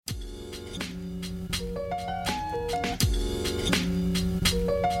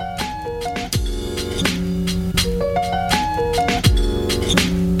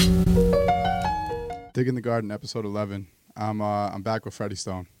Digging the Garden, episode 11. I'm back with Freddy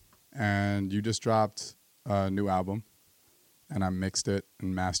Stone, and you just dropped a new album, and I mixed it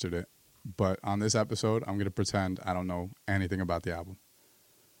and mastered it. But on this episode, I'm gonna pretend I don't know anything about the album.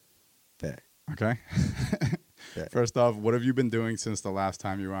 Bet. Okay. Bet. First off, what have you been doing since the last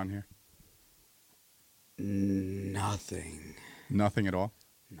time you were on here? Nothing. Nothing at all.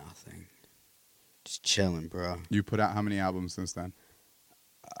 Nothing. Just chilling, bro. You put out how many albums since then?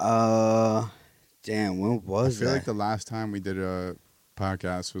 Damn, when was that? I feel like the last time we did a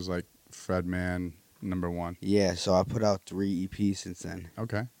podcast was like Fredman #1. Yeah, so I put out 3 EPs since then.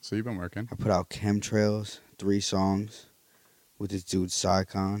 Okay, so you've been working. I put out Chemtrails, 3 songs with this dude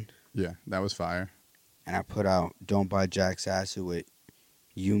Psycon. Yeah, that was fire. And I put out Don't Buy Jack's Acid with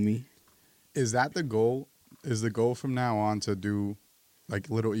Yumi. Is that the goal? Is the goal from now on to do like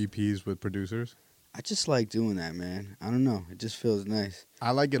little EPs with producers? I just like doing that, man. I don't know. It just feels nice.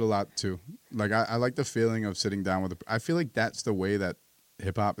 I like it a lot too. Like I like the feeling of sitting down with I feel like that's the way that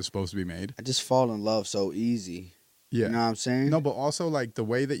hip hop is supposed to be made. I just fall in love so easy. Yeah. You know what I'm saying? No, but also like the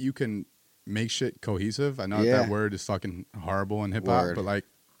way that you can make shit cohesive. I know that word is fucking horrible in hip hop, but like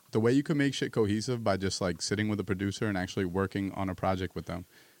the way you can make shit cohesive by just like sitting with a producer and actually working on a project with them.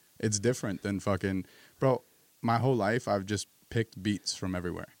 It's different than fucking, bro, my whole life I've just picked beats from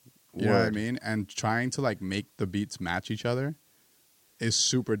everywhere. You know what I mean? And trying to like make the beats match each other is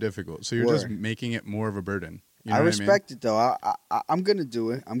super difficult. So you're just making it more of a burden. You know I respect I mean? it though. I'm gonna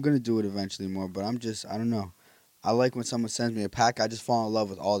do it. I'm gonna do it eventually more. But I don't know. I like when someone sends me a pack. I just fall in love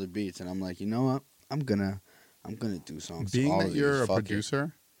with all the beats, and I'm like, you know what? I'm gonna do songs. Being all that of you're these. a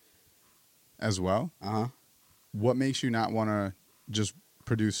producer as well, what makes you not want to just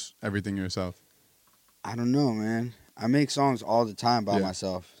produce everything yourself? I don't know, man. I make songs all the time by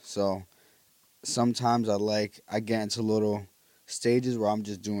myself. So sometimes I get into little stages where I'm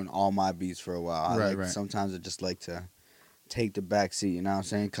just doing all my beats for a while. Sometimes I just like to take the back seat, you know what I'm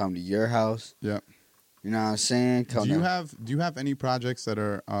saying? Come to your house. Yep. You know what I'm saying? Do you have any projects that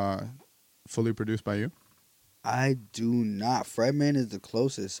are fully produced by you? I do not. Fredman is the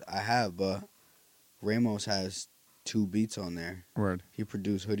closest I have, but Ramos has 2 beats on there. Word. He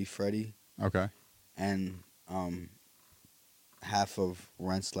produced Hoodie Freddy. Okay. And half of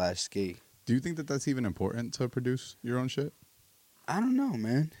Rent/Skate. Do you think that that's even important to produce your own shit? I don't know,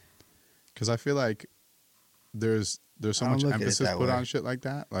 man. Because I feel like there's so much emphasis put on shit like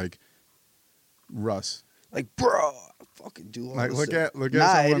that. Like Russ. Like, bro, I fucking do all like this look stuff.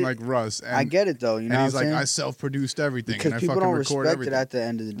 at someone like Russ. And, I get it though, you know and he's what I'm like, saying? I self-produced everything Because and I people fucking don't record respect everything. it at the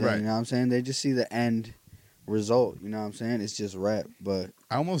end of the day, Right. you know what I'm saying? They just see the end result, you know what I'm saying? It's just rap, but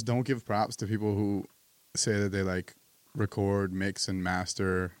I almost don't give props to people who say that they like record, mix, and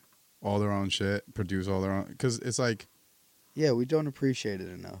master all their own shit, produce all their own. Because it's like, yeah, we don't appreciate it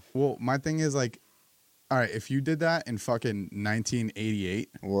enough. well, my thing is like, all right, if you did that in fucking 1988,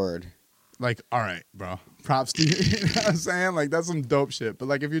 Word. like, all right, bro, props to you. You know what I'm saying? Like, that's some dope shit. But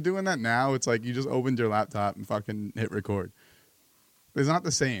like, if you're doing that now, it's like you just opened your laptop and fucking hit record. It's not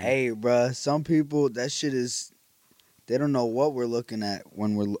the same. Hey, bro, some people, that shit is, they don't know what we're looking at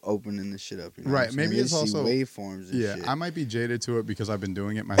when we're opening this shit up. You know Right. Maybe it's they also see waveforms and shit. I might be jaded to it because I've been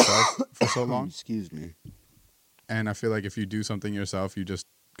doing it myself for so long. Excuse me. And I feel like if you do something yourself, you just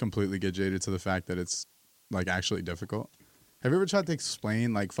completely get jaded to the fact that it's like actually difficult. Have you ever tried to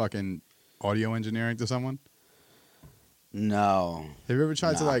explain like fucking audio engineering to someone? No. Have you ever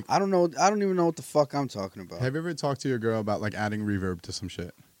tried to like? I don't know. I don't even know what the fuck I'm talking about. Have you ever talked to your girl about like adding reverb to some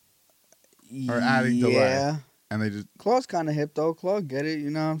shit or adding delay? Yeah. And they just Claude's kind of hip though. Claude get it. You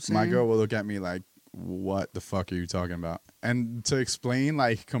know what I'm saying? my girl will look at me like, "What the fuck are you talking about?" And to explain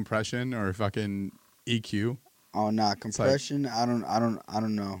like compression or fucking EQ. Oh nah, compression. I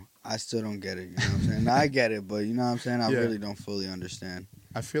don't know. I still don't get it. You know what I'm saying? I get it, but you know what I'm saying? I really don't fully understand.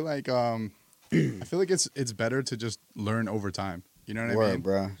 I feel like it's better to just learn over time. You know what I mean?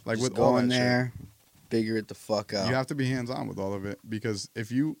 Bro. Like just with go all in that there, figure it the fuck out. You have to be hands on with all of it because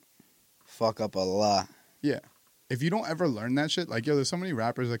if you fuck up a lot. Yeah. If you don't ever learn that shit, like, yo, there's so many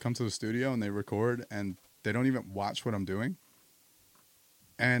rappers that come to the studio and they record and they don't even watch what I'm doing.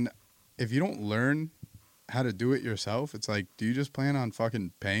 And if you don't learn how to do it yourself, it's like, do you just plan on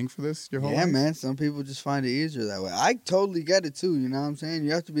fucking paying for this your whole life? Yeah, man. Some people just find it easier that way. I totally get it too. You know what I'm saying?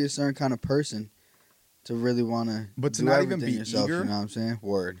 You have to be a certain kind of person to really want to do not everything even be yourself. eager. You know what I'm saying?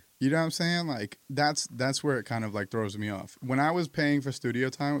 Word. You know what I'm saying? Like, that's where it kind of like throws me off. When I was paying for studio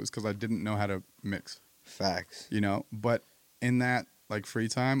time, it was because I didn't know how to mix. Facts. You know? But in that like free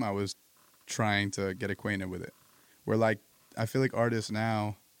time, I was trying to get acquainted with it. Where like, I feel like artists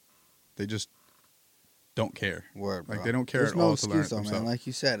now, they just don't care. Word, bro. Like, they don't care There's at no all excuse, to learn though, themselves. man. Like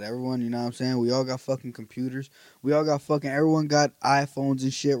you said, everyone, you know what I'm saying? We all got fucking computers. We all got fucking, everyone got iPhones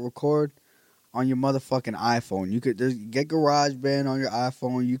and shit. Record on your motherfucking iPhone. You could get GarageBand on your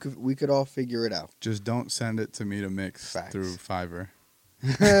iPhone. We could all figure it out. Just don't send it to me to mix through Fiverr.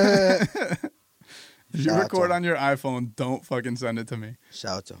 If you record on your iPhone, don't fucking send it to me.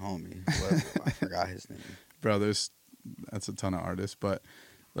 Shout out to homie. I forgot his name. Bro, that's a ton of artists. But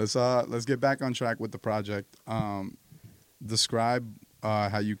let's get back on track with the project. Describe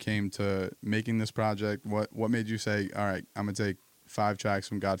how you came to making this project. What made you say, all right, I'm gonna take 5 tracks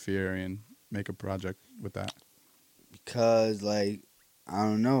from God Fieri and make a project with that? Because, like, I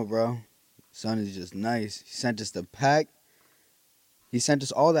don't know, bro. Son is just nice. He sent us the pack. He sent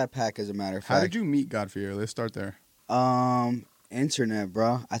us all that pack, as a matter of fact. How did you meet God Fieri? Let's start there. Internet,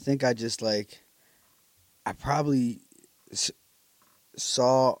 bro. I think I just, like, I probably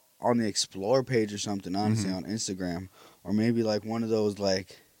saw on the Explore page or something, honestly, on Instagram. Or maybe, like, one of those,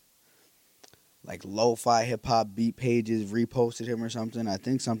 like lo-fi hip-hop beat pages reposted him or something. I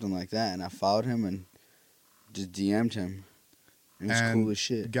think something like that. And I followed him and just DM'd him. It was cool as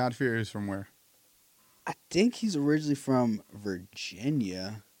shit. God Fieri is from where? I think he's originally from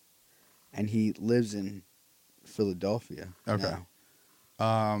Virginia, and he lives in Philadelphia. Okay.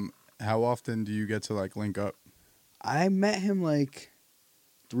 Now. How often do you get to, like, link up? I met him, like,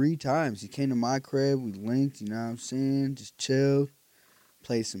 3 times. He came to my crib. We linked, you know what I'm saying? Just chilled,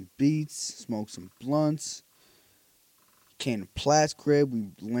 played some beats, smoked some blunts. He came to Platt's crib. We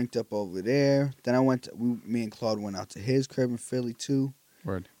linked up over there. Then me and Claude went out to his crib in Philly, too.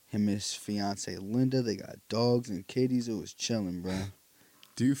 Word. Him and his fiance Linda, they got dogs and kitties. It was chilling, bro.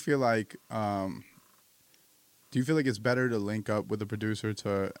 Do you feel like it's better to link up with a producer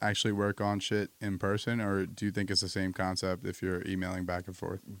to actually work on shit in person, or do you think it's the same concept if you're emailing back and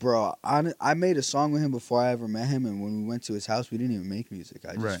forth? Bro, I made a song with him before I ever met him, and when we went to his house, we didn't even make music.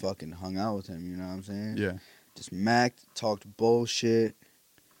 I just fucking hung out with him, you know what I'm saying? Yeah. Just macked, talked bullshit.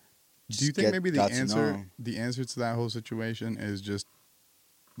 Do you think maybe the answer to that whole situation is just,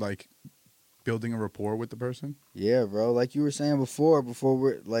 like, building a rapport with the person? Yeah, bro. Like you were saying before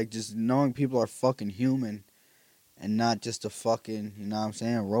we're, like, just knowing people are fucking human and not just a fucking, you know what I'm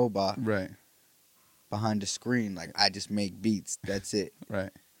saying, robot. Right. Behind the screen. Like, I just make beats. That's it.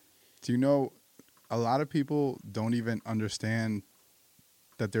 Right. Do you know, a lot of people don't even understand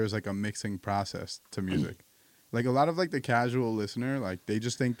that there's, like, a mixing process to music. Like, a lot of, like, the casual listener, like, they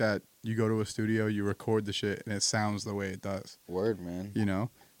just think that you go to a studio, you record the shit, and it sounds the way it does. Word, man. You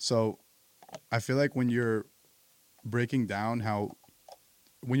know? So, I feel like when you're breaking down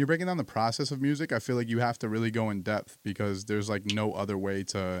the process of music, I feel like you have to really go in depth because there's, like, no other way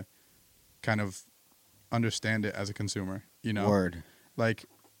to kind of understand it as a consumer, you know? Word. Like,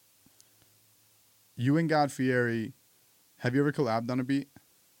 you and God Fieri, have you ever collabed on a beat?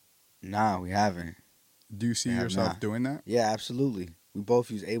 Nah, we haven't. Do you see yourself doing that? Yeah, absolutely. We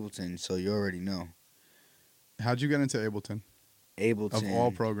both use Ableton, so you already know. How'd you get into Ableton? Ableton. Of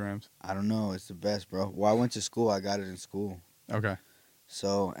all programs. I don't know. It's the best, bro. Well, I went to school. I got it in school. Okay.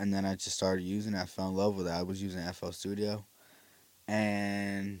 So, and then I just started using it. I fell in love with it. I was using FL Studio.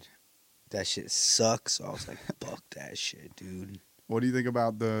 And that shit sucks. So I was like, fuck that shit, dude. What do you think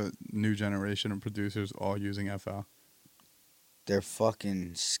about the new generation of producers all using FL? They're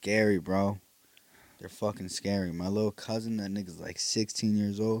fucking scary, bro. They're fucking scary. My little cousin, that nigga's like 16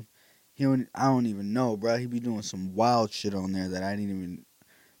 years old. I don't even know, bro. He be doing some wild shit on there that I didn't even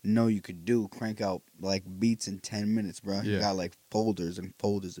know you could do. Crank out, like, beats in 10 minutes, bro. He got, like, folders and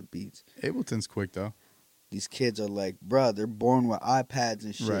folders of beats. Ableton's quick, though. These kids are like, bro, they're born with iPads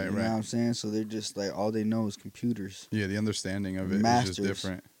and shit. You know what I'm saying? So they're just like, all they know is computers. Yeah, the understanding of it is just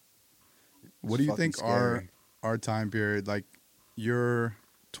different. What do you think our time period, like, you're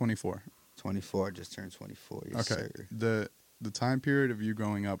 24. 24, just turned 24. Yes, okay. Sir. The time period of you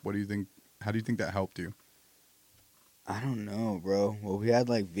growing up, what do you think? How do you think that helped you? I don't know, bro. Well, we had,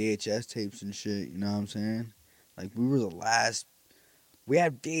 like, VHS tapes and shit, you know what I'm saying? Like, we were the last. We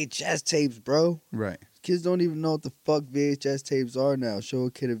had VHS tapes, bro. Right. Kids don't even know what the fuck VHS tapes are now. Show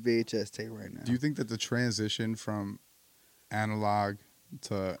a kid a VHS tape right now. Do you think that the transition from analog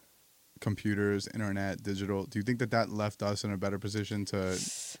to computers, internet, digital, do you think that left us in a better position to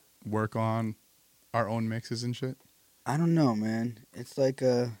work on our own mixes and shit? I don't know, man. It's like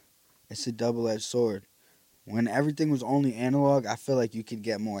it's a double-edged sword. When everything was only analog, I feel like you could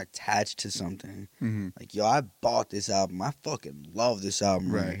get more attached to something. Mm-hmm. Like, yo, I bought this album. I fucking love this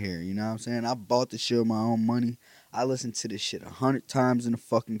album right here. You know what I'm saying? I bought this shit with my own money. I listened to this shit 100 times in the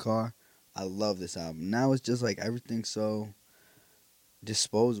fucking car. I love this album. Now it's just like everything's so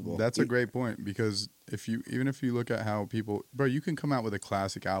disposable. That's a great point, because even if you look at how people, bro, you can come out with a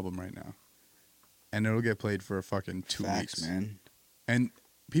classic album right now, and it'll get played for fucking 2 weeks, man. And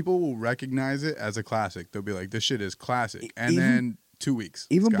people will recognize it as a classic. They'll be like, "This shit is classic," and then 2 weeks.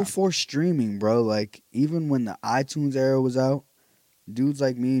 Even before streaming, bro. Like even when the iTunes era was out, dudes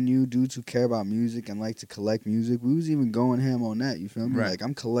like me and you, dudes who care about music and like to collect music, we was even going ham on that. You feel me? Right. Like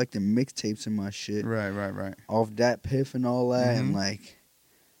I'm collecting mixtapes in my shit. Right. Off that Piff and all that, Mm-hmm. and like,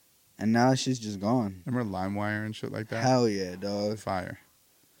 and now it's just gone. Remember LimeWire and shit like that? Hell yeah, dog. Fire.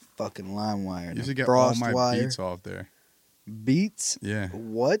 Fucking LimeWire. You used to get all my beats off there. Beats? Yeah.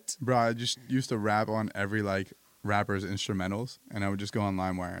 What? Bro, I just used to rap on every like rapper's instrumentals, and I would just go on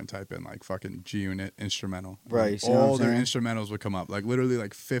LimeWire and type in like fucking G-Unit instrumental. Right. Like, all their instrumentals would come up, like literally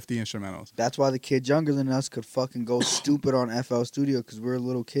like 50 instrumentals. That's why the kids younger than us could fucking go stupid on FL Studio, because we were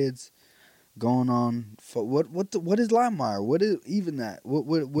little kids going on. What is LimeWire? What is even that?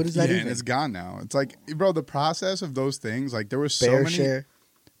 What is that even? And it's gone now. It's like, bro, the process of those things, like there were so many. Share.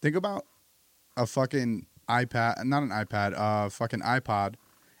 Think about a fucking iPad, not an iPad, fucking iPod,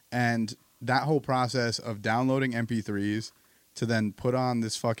 and that whole process of downloading MP3s to then put on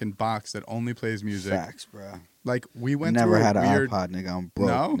this fucking box that only plays music. Facts, bro. Like we went never through had an weird iPod, nigga. I'm broke,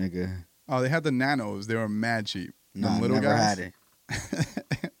 No? nigga. Oh, they had the Nanos. They were mad cheap. Nah, little never guys. had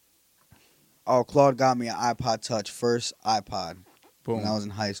it. Oh, Claude got me an iPod Touch, first iPod. Boom. When I was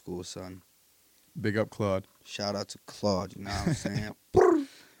in high school, son. Big up Claude. Shout out to Claude, you know what I'm saying?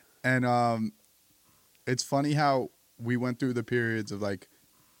 And it's funny how we went through the periods of like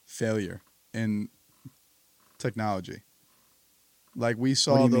failure in technology. Like we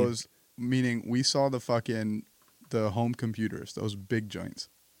saw those, meaning we saw the home computers, those big joints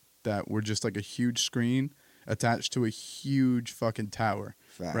that were just like a huge screen attached to a huge fucking tower.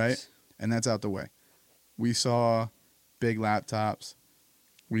 Facts. Right? And that's out the way. We saw big laptops.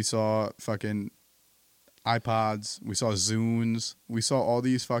 We saw fucking iPods. We saw Zunes. We saw all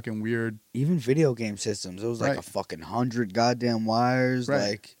these fucking weird. Even video game systems. It was like Right. a fucking 100 goddamn wires. Right.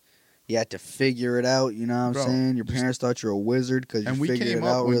 Like, you had to figure it out, you know what Bro, I'm saying? Your parents thought you were a wizard because you figured it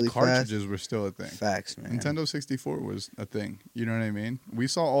out really fast. Cartridges were still a thing. Facts, man. Nintendo 64 was a thing. You know what I mean? We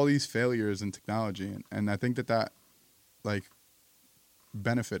saw all these failures in technology, and I think that like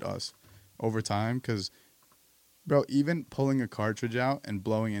benefit us over time, because bro, even pulling a cartridge out and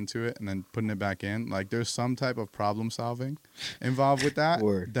blowing into it and then putting it back in, like there's some type of problem solving involved with that.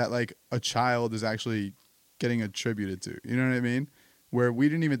 Word. That like a child is actually getting attributed to. You know what I mean? Where we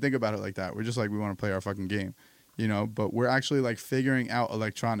didn't even think about it like that. We're just like, we want to play our fucking game, you know? But we're actually like figuring out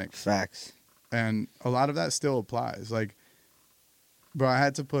electronics. Facts. And a lot of that still applies. Like, bro, I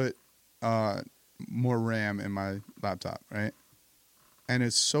had to put more RAM in my laptop, right? And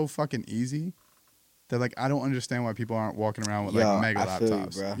it's so fucking easy that like I don't understand why people aren't walking around with like mega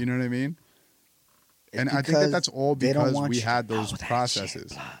laptops. You know what I mean? And I think that's all because we had those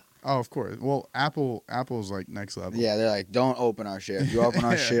processes. Oh, of course. Well, Apple's like next level. Yeah, they're like, don't open our shit. If you open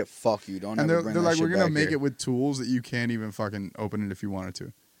our shit, fuck you. Don't ever bring that shit back. And they're like, we're gonna make it with tools that you can't even fucking open it if you wanted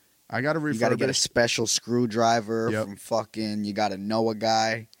to. I gotta refurbish. You gotta get a special screwdriver from fucking. You gotta know a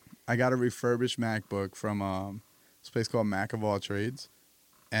guy. I got a refurbished MacBook from this place called Mac of All Trades,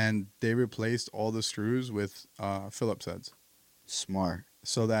 and they replaced all the screws with Phillips heads. Smart.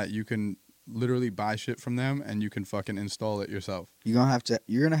 So that you can literally buy shit from them and you can fucking install it yourself. You're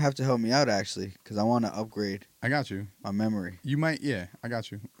gonna have to help me out actually, because I want to upgrade. I got you. My memory. You might, yeah. I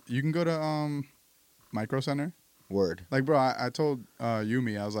got you. You can go to Micro Center. Word. Like, bro, I told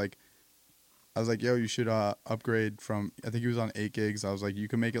Yumi, I was like, yo, you should upgrade from. I think he was on 8 gigs. I was like, you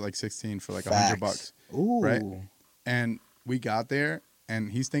can make it like 16 for like $100. Ooh. Right. And we got there,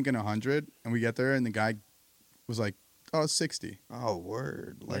 and he's thinking 100, and we get there, and the guy was like, oh, it's 60. Oh,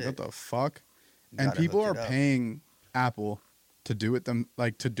 word. Like, what the fuck? And people are paying Apple to do it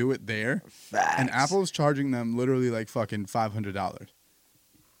to do it there. Facts. And Apple's charging them literally like fucking $500.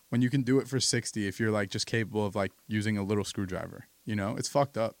 When you can do it for 60 if you're like just capable of like using a little screwdriver. You know? It's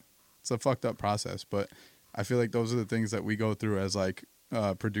fucked up. It's a fucked up process, but I feel like those are the things that we go through as like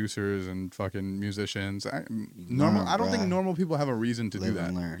producers and fucking musicians. I don't think normal people have a reason to do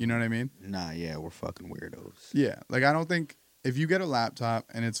that. You know what I mean? Nah, yeah, we're fucking weirdos. Yeah, like I don't think if you get a laptop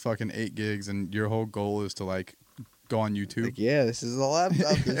and it's fucking 8 gigs and your whole goal is to like go on YouTube. Like, yeah, this is a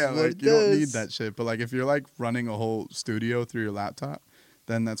laptop. This yeah, is what like you don't need that shit. But like if you're like running a whole studio through your laptop,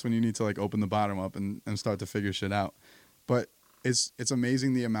 then that's when you need to like open the bottom up and start to figure shit out. But it's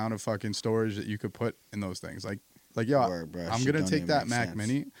amazing the amount of fucking storage that you could put in those things. Like yo, I'm going to take that Mac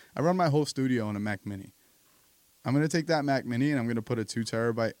Mini. I run my whole studio on a Mac Mini. I'm going to take that Mac Mini and I'm going to put a 2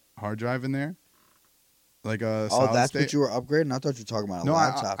 terabyte hard drive in there. like a Oh, solid that's state. what you were upgrading? I thought you were talking about a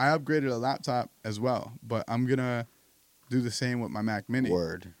laptop. I upgraded a laptop as well, but I'm gonna do the same with my Mac Mini.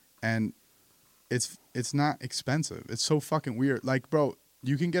 Word. And it's not expensive. It's so fucking weird. Like, bro,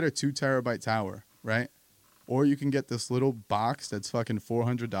 you can get a 2 terabyte tower, right? Or you can get this little box that's fucking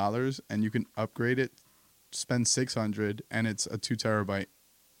 $400 and you can upgrade it, spend $600, and it's a 2 terabyte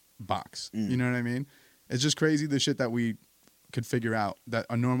box. You know what I mean? It's just crazy the shit that we could figure out that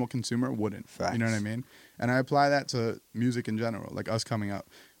a normal consumer wouldn't. Facts. You know what I mean? And I apply that to music in general, like us coming up.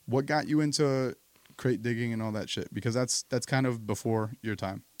 What got you into crate digging and all that shit? Because that's kind of before your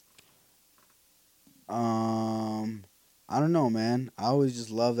time. I don't know, man. I always just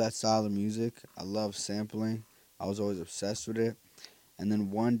love that style of music. I love sampling. I was always obsessed with it. And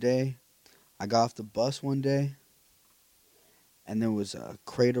then one day, I got off the bus one day, and there was a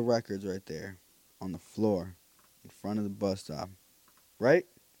crate of records right there on the floor in front of the bus stop. Right?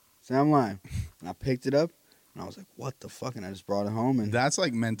 Say I'm lying. And I picked it up, and I was like, what the fuck? And I just brought it home. And that's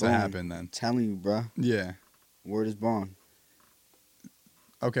like meant to happen then. I'm telling you, bro. Yeah. Word is bond.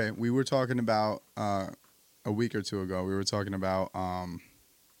 Okay, we were talking about a week or two ago. We were talking about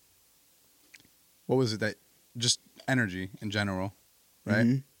what was it that just energy in general, right?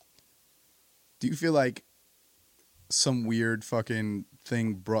 Mm-hmm. Do you feel like some weird fucking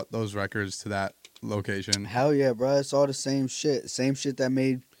thing brought those records to that location? Hell yeah, bro. It's all the same shit. Same shit that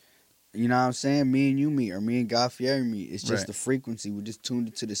made, you know what I'm saying, me and you meet, or me and Guy Fieri meet. It's just the frequency. We just tuned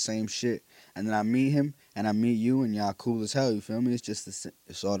it to the same shit. And then I meet him, and I meet you, and y'all cool as hell, you feel me? It's just,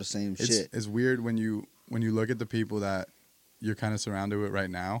 it's all the same shit. It's weird when you look at the people that you're kind of surrounded with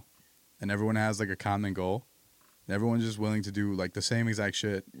right now, and everyone has like a common goal. And everyone's just willing to do like the same exact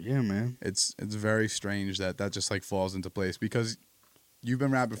shit. Yeah, man. It's very strange that just like falls into place because you've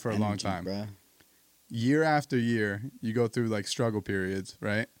been rapping for a long time. Bruh. Year after year, you go through like struggle periods,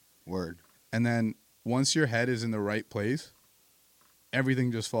 right? Word. And then once your head is in the right place,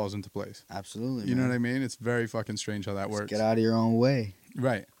 everything just falls into place. Absolutely, You man. know what I mean? It's very fucking strange how that works. Get out of your own way.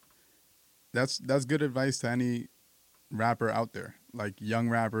 Right. That's good advice to any rapper out there. Like young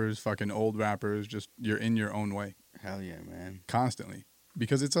rappers, fucking old rappers, just you're in your own way. Hell yeah, man. Constantly.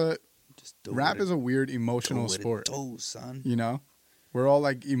 Because it's rap is a weird emotional sport. Son. You know? We're all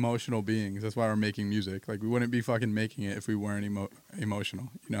like emotional beings. That's why we're making music. Like we wouldn't be fucking making it if we weren't emotional,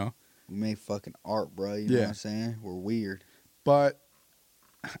 you know? We make fucking art, bro. You know what I'm saying? We're weird. But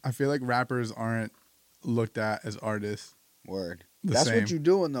I feel like rappers aren't looked at as artists. Word. That's what you're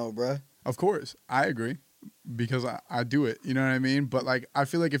doing though, bro. Of course. I agree. Because I do it. You know what I mean? But like I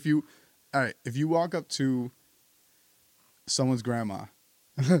feel like if you walk up to someone's grandma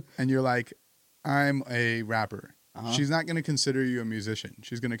and you're like, I'm a rapper. She's not going to consider you a musician.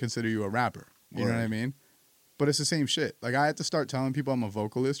 She's going to consider you a rapper. You know what I mean? But it's the same shit. Like, I had to start telling people I'm a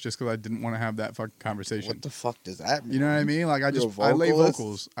vocalist just because I didn't want to have that fucking conversation. What the fuck does that mean? You know what I mean? Like, I lay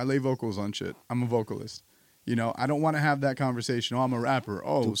vocals. I lay vocals on shit. I'm a vocalist. You know, I don't want to have that conversation. Oh, I'm a rapper.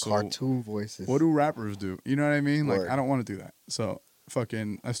 Oh, so cartoon voices. What do rappers do? You know what I mean? Word. Like, I don't want to do that. So,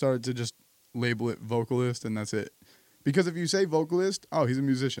 I started to just label it vocalist and that's it. Because if you say vocalist, oh, he's a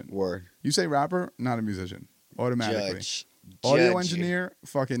musician. Word. You say rapper, not a musician. Automatically. Judge Audio engineer,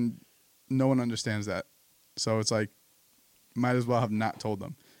 fucking no one understands that. So it's like, might as well have not told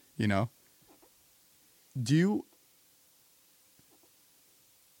them, you know? Do you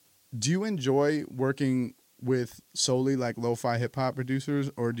enjoy working with solely like lo-fi hip-hop producers,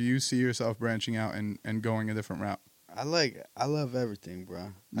 or do you see yourself branching out and going a different route? I love everything,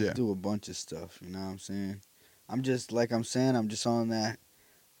 bro. I do a bunch of stuff, you know what I'm saying? I'm just on that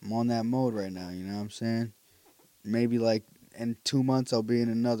mode right now, you know what I'm saying? Maybe like in 2 months I'll be in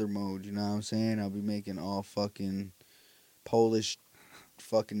another mode, you know what I'm saying? I'll be making all fucking Polish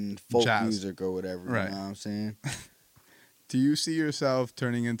fucking folk jazz music or whatever, right. You know what I'm saying? Do you see yourself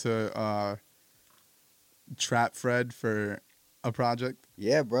turning into Trap Fred for a project?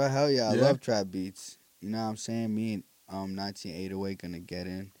 Yeah, bro, hell yeah. I love trap beats. You know what I'm saying? Me and 19808 gonna get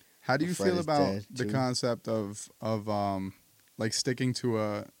in. How do you feel about the concept of like sticking to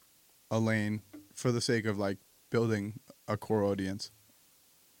a lane for the sake of like building a core audience?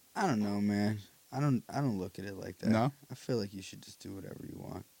 I don't know, man. I don't look at it like that. No? I feel like you should just do whatever you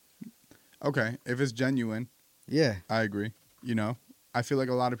want. Okay, if it's genuine. Yeah. I agree. You know, I feel like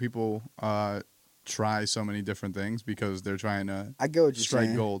a lot of people try so many different things because they're trying to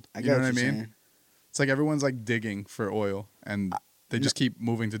strike gold. I get what I mean? Saying. It's like everyone's like digging for oil and they just keep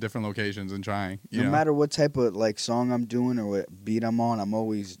moving to different locations and trying. No matter what type of like song I'm doing or what beat I'm on, I'm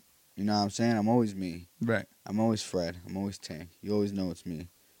always, you know what I'm saying? I'm always me. Right. I'm always Fred. I'm always Tank. You always know it's me.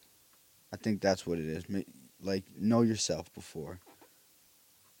 I think that's what it is. Like, know yourself before.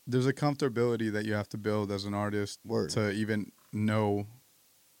 there's a comfortability that you have to build as an artist to even know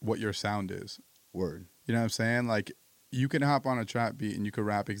what your sound is. Word. You know what I'm saying? Like, you can hop on a trap beat and you can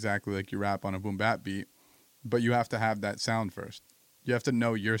rap exactly like you rap on a boom bap beat, but you have to have that sound first. You have to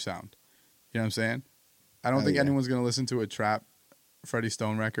know your sound. You know what I'm saying? I don't think anyone's going to listen to a trap Freddie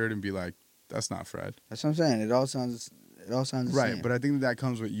Stone record and be like, that's not Fred. That's what I'm saying. It all sounds the same. Right, but I think that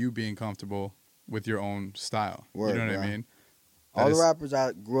comes with you being comfortable with your own style. Word, you know what I mean? All the rappers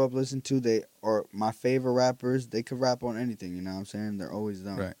I grew up listening to, or my favorite rappers, they could rap on anything, you know what I'm saying? They're always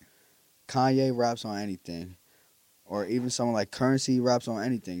done. Right. Kanye raps on anything. Or even someone like Currency raps on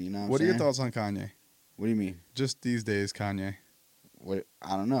anything, you know what I'm saying? What are your thoughts on Kanye? What do you mean? Just these days, Kanye.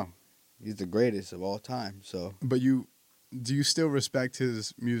 I don't know. He's the greatest of all time, so. But do you still respect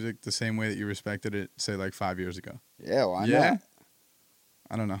his music the same way that you respected it, say, like 5 years ago? Yeah, why not?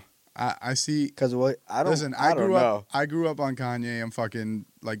 I don't know. I see. Because what? Listen, I grew up on Kanye. I'm fucking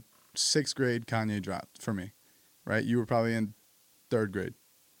like 6th grade Kanye dropped for me, right? You were probably in 3rd grade.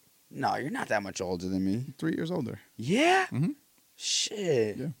 No, you're not that much older than me. 3 years older. Yeah? Mm-hmm.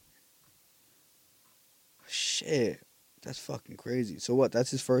 Shit. Yeah. Shit. That's fucking crazy. So what?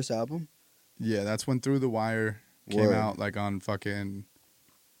 That's his first album? Yeah, that's when Through the Wire came out, like on fucking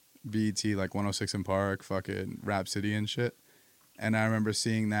BET, like 106 in Park, fucking Rap City and shit. And I remember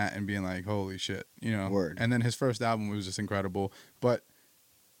seeing that and being like, holy shit, you know? Word. And then his first album was just incredible. But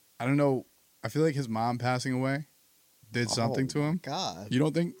I don't know. I feel like his mom passing away did something to him. God. You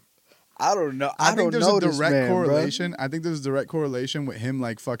don't think? I don't know. I think there's a direct correlation. Bro. I think there's a direct correlation with him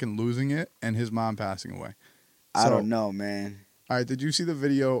like fucking losing it and his mom passing away. I don't know, man. All right, did you see the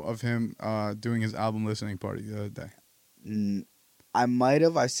video of him doing his album listening party the other day? I might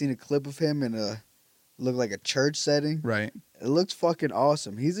have. I've seen a clip of him in looked like a church setting. Right. It looks fucking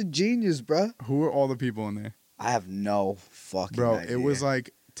awesome. He's a genius, bro. Who were all the people in there? I have no fucking idea. It was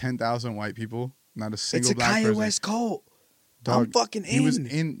like 10,000 white people, not a single black person. It's a Kanye West cult. Dog, I'm fucking in. He was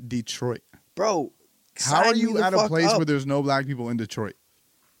in Detroit. Bro, how are you at a place where there's no black people in Detroit?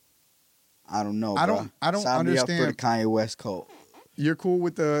 I don't know, I bro. don't Sign understand. me up for the Kanye West cult. You're cool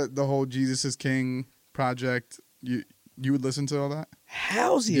with the whole Jesus is King project? You would listen to all that?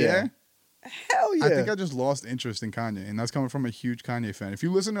 Hells yeah. Hell yeah. I think I just lost interest in Kanye, and that's coming from a huge Kanye fan. If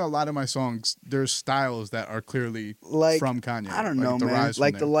you listen to a lot of my songs, there's styles that are clearly from Kanye. I don't know, man.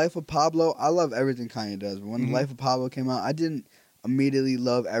 Like The Life of Pablo, I love everything Kanye does. But when The Life of Pablo came out, I didn't immediately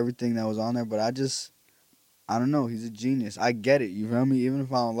love everything that was on there, but I don't know. He's a genius. I get it. You feel me? Even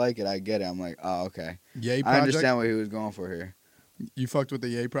if I don't like it, I get it. I'm like, oh, okay. Ye Project? I understand what he was going for here. You fucked with the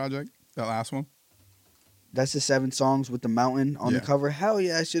Ye Project? That last one? That's the 7 songs with the mountain on the cover. Hell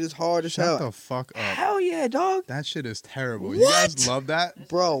yeah, that shit is hard as hell. Shut the fuck up. Hell yeah, dog. That shit is terrible. What? You guys love that?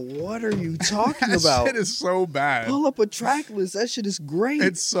 Bro, what are you talking that about? That shit is so bad. Pull up a track list. That shit is great.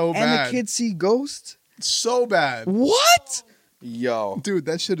 It's so bad. And the kids see ghosts. So bad. What? Yo. Dude,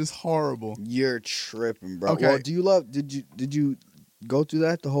 that shit is horrible. You're tripping, bro. Okay. Well, did you go through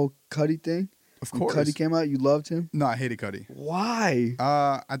that, the whole Cuddy thing? Of course. When Cuddy came out, you loved him? No, I hated Cuddy. Why?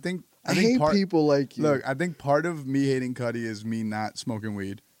 I hate people like you. Look, I think part of me hating Cuddy is me not smoking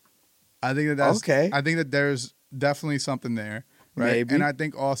weed. I think that's okay. I think that there's definitely something there, right? Maybe. And I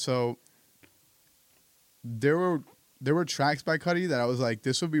think also there were tracks by Cuddy that I was like,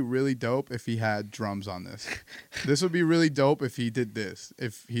 this would be really dope if he had drums on this. This would be really dope if he did this,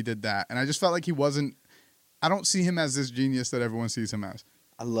 if he did that. And I just felt like he wasn't. I don't see him as this genius that everyone sees him as.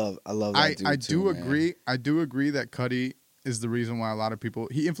 I love that dude. I do agree that Cuddy is the reason why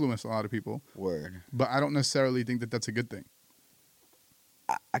he influenced a lot of people. Word. But I don't necessarily think that that's a good thing.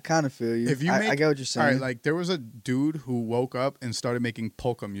 I kind of feel you. I get what you're saying. All right, like there was a dude who woke up and started making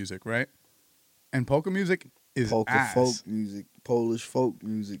polka music, right? And polka music is folk music, Polish folk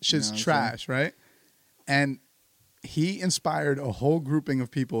music. Shit's trash, right? And he inspired a whole grouping of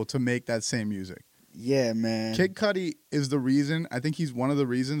people to make that same music. Yeah, man. Kid Cudi is the reason. I think he's one of the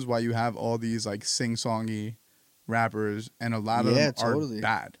reasons why you have all these like sing-songy rappers, and a lot of them are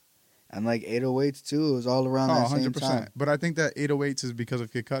bad. And like 808s too, it was all around that 100%. Same time. But I think that 808s is because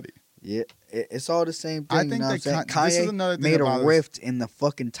of Kid Cudi. Yeah, it's all the same thing. I think that Kanye made a rift in the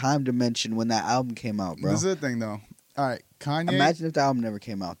fucking time dimension when that album came out, bro. This is the thing, though. All right, Kanye. Imagine if the album never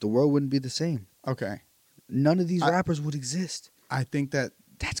came out, the world wouldn't be the same. Okay. None of these rappers would exist. I think that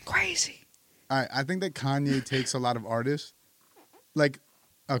that's crazy. All right, I think that Kanye takes a lot of artists, like,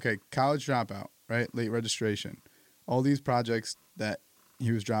 okay, College Dropout, right? Late Registration. All these projects that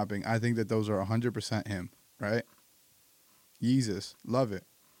he was dropping, I think that those are 100% him, right? Yeezus, love it.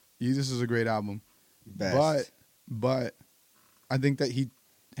 Yeezus is a great album. Best. But I think that he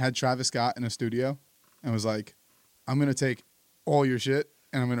had Travis Scott in a studio and was like, I'm going to take all your shit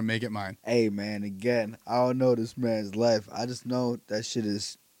and I'm gonna make it mine. Hey man, again, I don't know this man's life. I just know that shit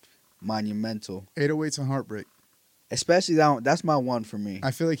is monumental. 808s and Heartbreak. Especially that's my one for me.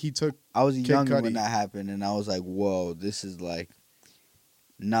 I feel like he took. I was young Cudi. when that happened, and I was like, "Whoa, this is like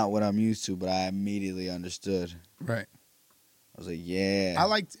not what I'm used to." But I immediately understood. Right. I was like, "Yeah." I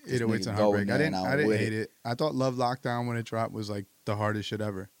liked 808s and Heartbreak. I didn't hate it. I thought Love Lockdown when it dropped was like the hardest shit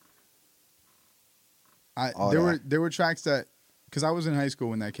ever. There were tracks that, because I was in high school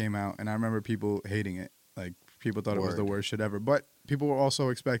when that came out, and I remember people hating it. Like people thought it was the worst shit ever. But people were also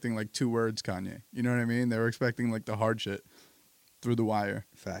expecting like 2 words Kanye. You know what I mean? They were expecting like the hard shit through the wire.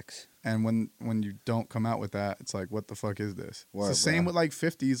 Facts. And when you don't come out with that, it's like, what the fuck is this? Word, it's the same with like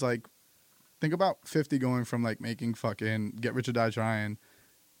 50s. Like, think about 50 going from like making fucking Get Rich or Die Trying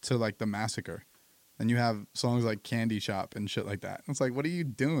to like The Massacre. And you have songs like Candy Shop and shit like that. It's like, what are you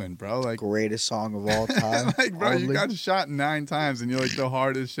doing, bro? Like, greatest song of all time. Like, bro, you got shot 9 times and you're like the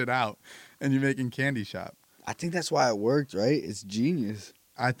hardest shit out, and you're making Candy Shop. I think that's why it worked, right? It's genius.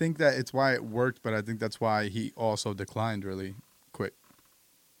 I think that it's why it worked, but I think that's why he also declined really quick.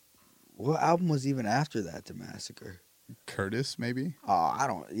 What album was even after that, The Massacre? Curtis, maybe? Oh, I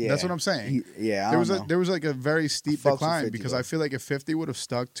don't. Yeah, that's what I'm saying. I there was like a very steep decline because though. I feel like if 50 would have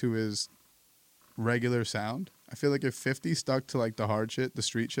stuck to his regular sound, I feel like if 50 stuck to like the hard shit, the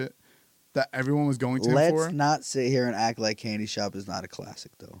street shit that everyone was going to him for. Let's not sit here and act like Candy Shop is not a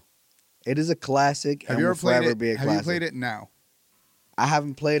classic, though. It is a classic. Have you ever played it? Have you played it now? I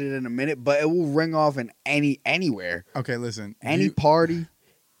haven't played it in a minute, but it will ring off in anywhere. Okay, listen. Any party.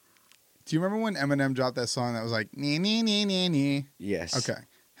 Do you remember when Eminem dropped that song that was like nee nee nee nee nee? Yes. Okay.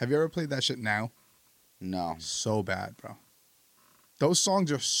 Have you ever played that shit now? No. So bad, bro. Those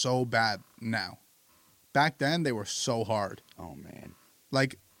songs are so bad now. Back then, they were so hard. Oh, man.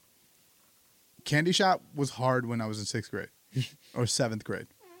 Like, Candy Shop was hard when I was in 6th grade or 7th grade.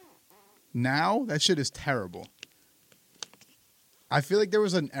 Now, that shit is terrible. I feel like there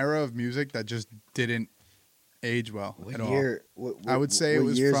was an era of music that just didn't age well at all. I would say it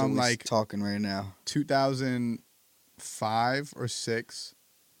was from like talking right now 2005 or 6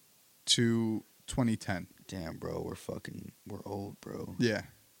 to 2010. Damn, bro, we're old, bro. Yeah.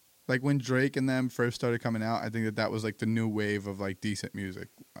 Like when Drake and them first started coming out, I think that was like the new wave of like decent music.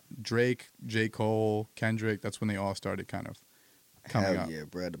 Drake, J. Cole, Kendrick, that's when they all started kind of coming up. Yeah,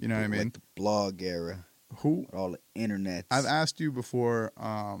 bro. You know what I mean? Like the blog era. Who? All the internets. I've asked you before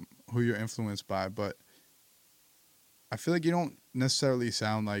who you're influenced by, but I feel like you don't necessarily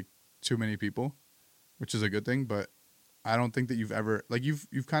sound like too many people, which is a good thing, but I don't think that you've ever, like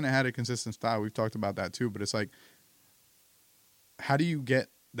you've kind of had a consistent style. We've talked about that too, but it's like, how do you get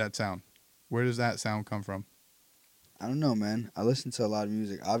that sound? Where does that sound come from? I don't know, man. I listen to a lot of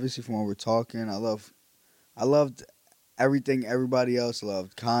music. Obviously, from when we're talking, I loved everything everybody else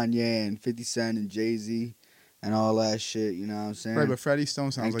loved. Kanye and 50 Cent and Jay-Z and all that shit, you know what I'm saying? Right, but Freddy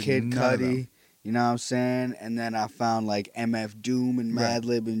Stone sounds and like Kid none of them. Cudi, you know what I'm saying? And then I found like MF Doom and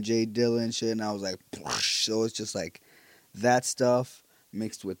Madlib and Jay Dilla and shit, and I was like, so it's just like that stuff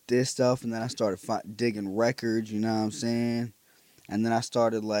mixed with this stuff, and then I started digging records, you know what I'm saying? And then I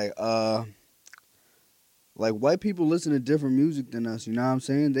started like white people listen to different music than us, you know what I'm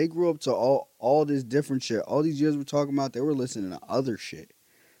saying? They grew up to all this different shit. All these years we're talking about, they were listening to other shit.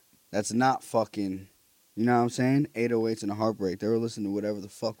 That's not fucking, you know what I'm saying? 808s and a Heartbreak. They were listening to whatever the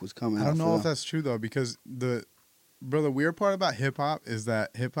fuck was coming out. I don't know if that's true though, because the weird part about hip hop is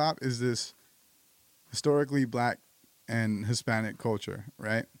that hip hop is this historically black and Hispanic culture,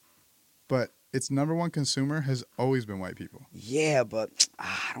 right? But its number one consumer has always been white people. Yeah, but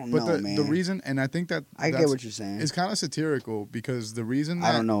I don't know, man. But the reason, and I think that I get what you're saying. It's kind of satirical because the reason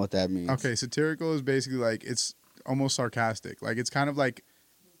that, I don't know what that means. Okay, satirical is basically like it's almost sarcastic. Like it's kind of like,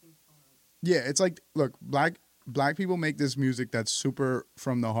 yeah, it's like, look, black people make this music that's super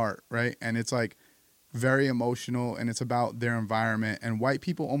from the heart, right? And it's like very emotional and it's about their environment. And white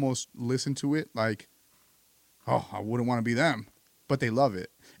people almost listen to it like, oh, I wouldn't want to be them, but they love it.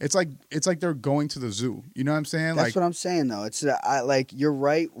 It's like they're going to the zoo. You know what I'm saying? That's what I'm saying, though. It's like you're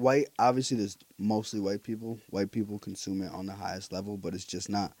right. White, obviously, there's mostly white people. White people consume it on the highest level, but it's just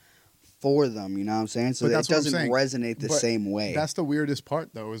not for them. You know what I'm saying? So it doesn't resonate the same way. That's the weirdest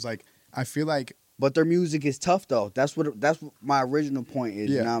part, though. Is like I feel like, but their music is tough, though. That's what my original point is.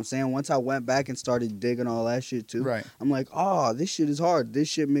 Yeah. You know what I'm saying? Once I went back and started digging all that shit too, right? I'm like, oh, this shit is hard. This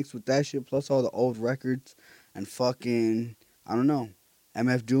shit mixed with that shit plus all the old records and fucking, I don't know.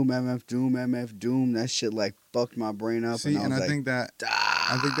 MF Doom. That shit like fucked my brain up. See, and I think that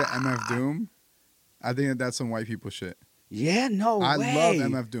MF Doom, I think that's some white people shit. Yeah, no way. I love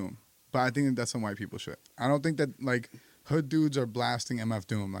MF Doom, but I think that's some white people shit. I don't think that like hood dudes are blasting MF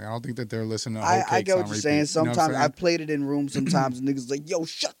Doom. Like I don't think that they're listening to I get what you're saying. Sometimes I played it in rooms. Sometimes niggas like, yo,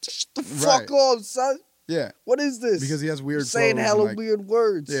 shut the fuck up, son. Yeah. What is this? Because he has weird saying hella like, weird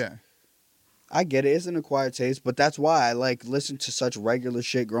words. Yeah. I get it. It's an acquired taste, but that's why I like listened to such regular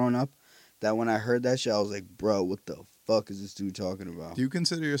shit growing up that when I heard that shit, I was like, bro, what the fuck is this dude talking about? Do you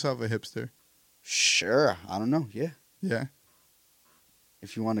consider yourself a hipster? Sure. I don't know. Yeah. Yeah.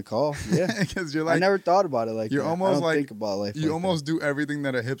 If you want to call, yeah. Because you're like, I never thought about it like you're that. Almost I don't like, think about life you like almost that. do everything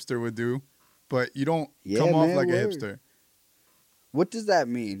that a hipster would do, but you don't come off like a hipster. What does that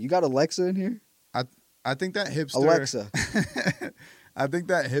mean? You got Alexa in here? I think that hipster... Alexa. I think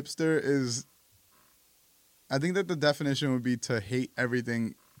that hipster is... I think that the definition would be to hate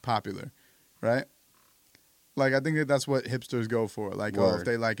everything popular, right? Like, I think that that's what hipsters go for. Like, oh, if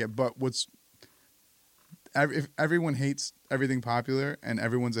they like it. But if everyone hates everything popular and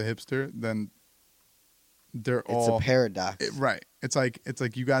everyone's a hipster, then they're all... It's a paradox. Right. It's like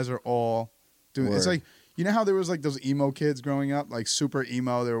you guys are all doing... Word. It's like, you know how there was like those emo kids growing up? Like, super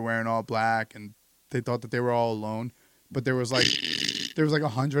emo. They were wearing all black and they thought that they were all alone. But there was like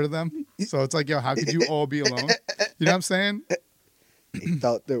 100 of them. So it's like, yo, how could you all be alone? You know what I'm saying? They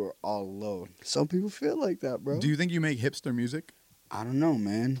thought they were all alone. Some people feel like that, bro. Do you think you make hipster music? I don't know,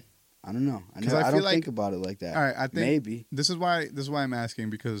 man. I don't know. I don't think about it like that. All right, I think maybe this is why I'm asking,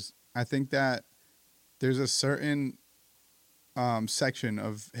 because I think that there's a certain section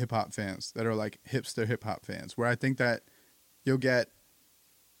of hip hop fans that are like hipster hip hop fans, where I think that you'll get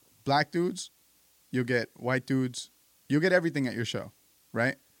black dudes, you'll get white dudes, you'll get everything at your show,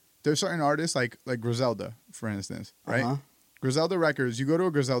 right? There's certain artists like Griselda, for instance, right? Uh-huh. Griselda Records, you go to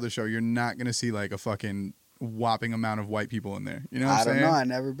a Griselda show, you're not going to see like a fucking whopping amount of white people in there. You know what I'm saying? I don't know. I've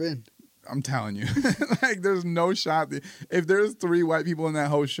never been. I'm telling you. Like, there's no shot. If there's 3 white people in that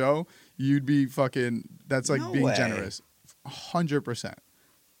whole show, you'd be fucking... That's like no being way. Generous. 100%.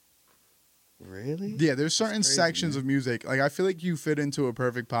 Really? Yeah, there's certain sections of music. Like, I feel like you fit into a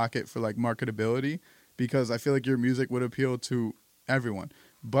perfect pocket for like marketability, because I feel like your music would appeal to everyone.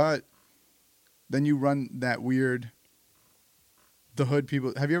 But then you run that weird... The hood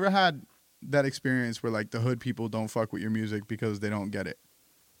people... Have you ever had that experience where like the hood people don't fuck with your music because they don't get it?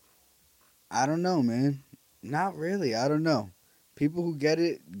 I don't know, man. Not really. I don't know. People who get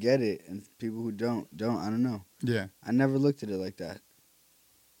it, and people who don't. I don't know. Yeah. I never looked at it like that.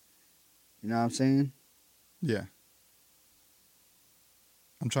 You know what I'm saying? Yeah.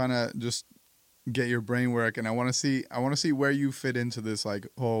 I'm trying to just get your brain work, and I want to see where you fit into this like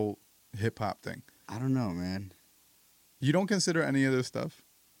whole hip hop thing. I don't know, man. You don't consider any of this stuff?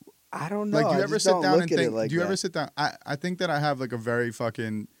 I don't know. Like, do you ever sit down and think? Like do you ever sit down? I think that I have like a very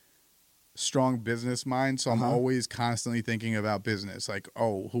fucking strong business mind, so I'm always constantly thinking about business. Like,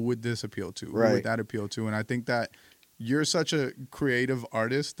 oh, who would this appeal to? Who would that appeal to? And I think that you're such a creative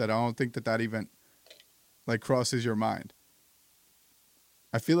artist that I don't think that even like crosses your mind.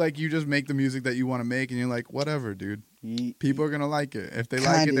 I feel like you just make the music that you want to make, and you're like, whatever, dude. People are gonna like it. If they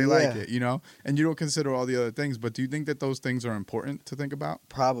like it, they like it. You know, and you don't consider all the other things. But do you think that those things are important to think about?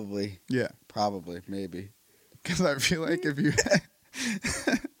 Probably. Yeah. Probably. Maybe. Because I feel like if you,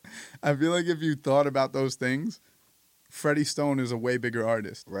 if you thought about those things, Freddie Stone is a way bigger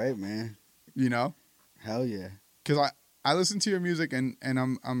artist. Right, man. You know. Hell yeah. Because I listen to your music, and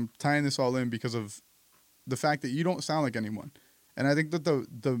I'm tying this all in because of the fact that you don't sound like anyone. And I think that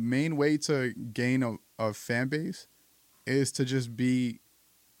the main way to gain a fan base is to just be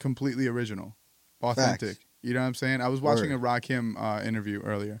completely original, authentic. Facts. You know what I'm saying? I was watching a Rakim interview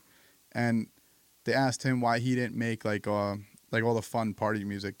earlier, and they asked him why he didn't make like all the fun party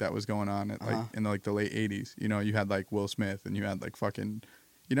music that was going on at, like in like the late 80s. You know, you had like Will Smith, and you had like fucking,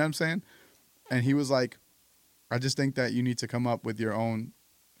 you know what I'm saying? And he was like, I just think that you need to come up with your own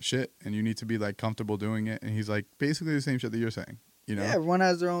shit, and you need to be like comfortable doing it. And he's like, basically the same shit that you're saying, you know? Yeah, everyone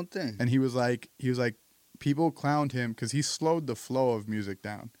has their own thing. And he was like people clowned him because he slowed the flow of music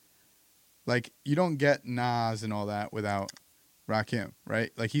down. Like, you don't get Nas and all that without Rakim,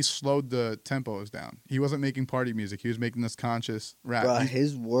 right? Like, he slowed the tempos down. He wasn't making party music. He was making this conscious rap. Bro,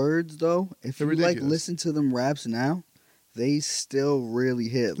 his words though, if you ridiculous. Like listen to them raps now, they still really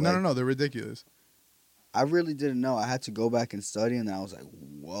hit. No, they're ridiculous. I really didn't know. I had to go back and study, and I was like,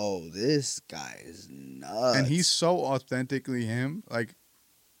 whoa, this guy is nuts. And he's so authentically him. Like,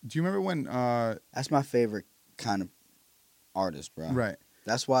 do you remember when... That's my favorite kind of artist, bro. Right.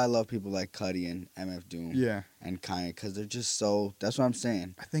 That's why I love people like Cudi and MF Doom. Yeah. And Kanye, because they're just so... That's what I'm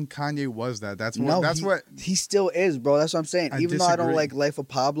saying. I think Kanye was that. That's what... He still is, bro. That's what I'm saying. Even though I don't like Life of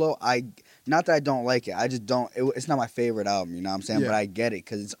Pablo, not that I don't like it. I just don't... It's not my favorite album, you know what I'm saying? Yeah. But I get it,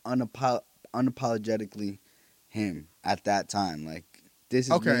 because it's unapologetically him. at that time. Like, this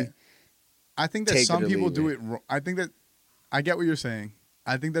is okay. me. I think that some people do it wrong. I think that I get what you're saying.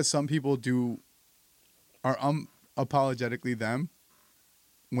 I think that some people are unapologetically them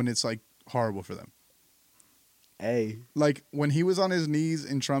when it's like horrible for them. Hey. Like when he was on his knees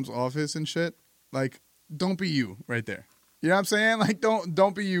in Trump's office and shit, like don't be you right there. You know what I'm saying? Like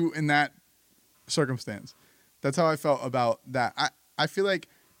don't be you in that circumstance. That's how I felt about that. I feel like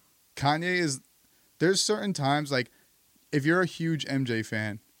Kanye there's certain times like if you're a huge MJ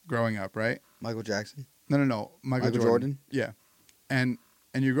fan growing up, right? Michael Jackson? No. Michael Jordan. Yeah. And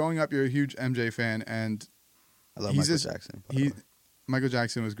you're growing up, you're a huge MJ fan, and I love Michael Jackson. Michael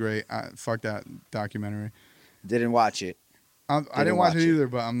Jackson was great. Fuck that documentary. Didn't watch it. I didn't watch it either,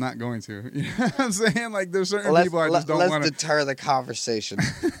 but I'm not going to. You know what I'm saying? Like, there's certain people I just don't want to. Let's deter the conversation.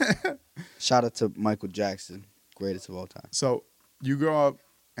 Shout out to Michael Jackson, greatest of all time. So, you grow up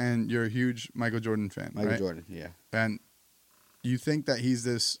and you're a huge Michael Jordan fan, Michael right? Jordan, yeah. And you think that he's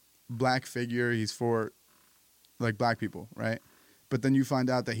this black figure, he's for, like, black people, right? But then you find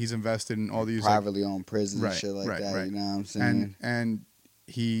out that he's invested in all these privately owned prisons and shit like that. Right. You know what I'm saying? And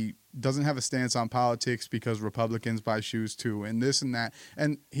he doesn't have a stance on politics because Republicans buy shoes too, and this and that.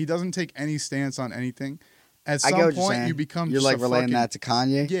 And he doesn't take any stance on anything. At some point, you become you're like relating that to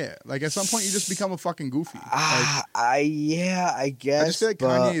Kanye. Yeah, like at some point, you just become a fucking goofy. I guess. I just feel like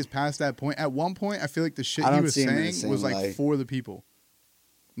Kanye is past that point. At one point, I feel like the shit he was saying was like for the people.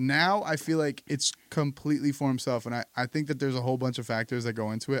 Now I feel like it's completely for himself, and I think that there's a whole bunch of factors that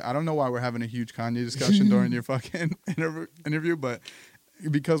go into it. I don't know why we're having a huge Kanye discussion during your fucking interview, but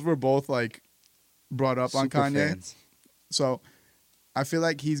because we're both like brought up on Kanye, fans. So I feel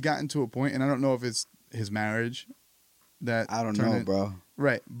like he's gotten to a point, and I don't know if it's his marriage that I don't know, bro.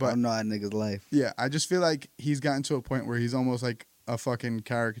 Right, but I don't know that nigga's life. Yeah, I just feel like he's gotten to a point where he's almost like a fucking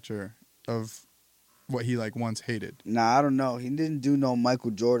caricature of what he like once hated. Nah, I don't know. He didn't do no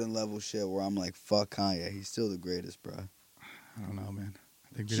Michael Jordan level shit where I'm like, fuck Kanye. He's still the greatest, bro. I don't know, man.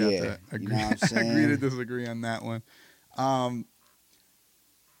 I think we'd have to agree, you know what I'm saying? Agree to disagree on that one.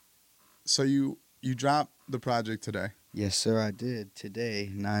 So you dropped the project today. Yes, sir, I did.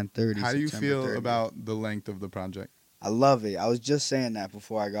 Today, 9:30. How do you feel about the length of the project? I love it. I was just saying that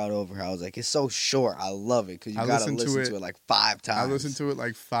before I got over here. I was like, it's so short. I love it because you got to listen to it like 5 times. I listened to it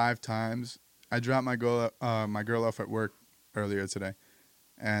like 5 times. I dropped my girl off at work earlier today,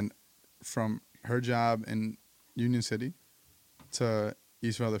 and from her job in Union City to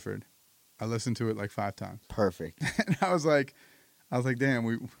East Rutherford, I listened to it like 5 times. Perfect. And I was like, damn,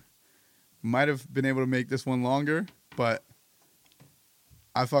 we might have been able to make this one longer, but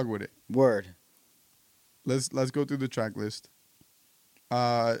I fuck with it. Word. Let's go through the track list.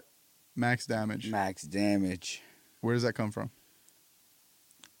 Max Damage. Max Damage. Where does that come from?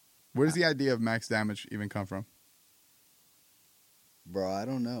 Where does the idea of Max Damage even come from? Bro, I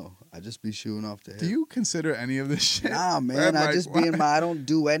don't know. I just be shooting off the head. Do you consider any of this shit? Nah, man. I just be in my... I don't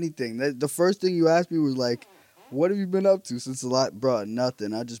do anything. The first thing you asked me was like, what have you been up to since a lot? Bro,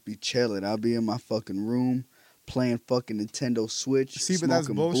 nothing. I'll just be chilling. I'll be in my fucking room playing fucking Nintendo Switch. See, but that's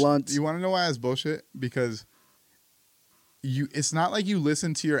bullshit. Blunts. You want to know why that's bullshit? Because it's not like you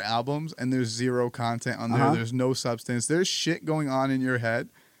listen to your albums and there's zero content on there. There's no substance. There's shit going on in your head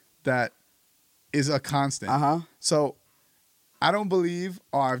that is a constant. So I don't believe,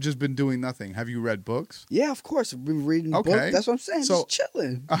 I've just been doing nothing. Have you read books? Yeah, of course. I've been reading books. That's what I'm saying. So, just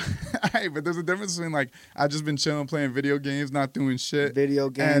chilling. Hey, but there's a difference between like, I've just been chilling, playing video games, not doing shit. Video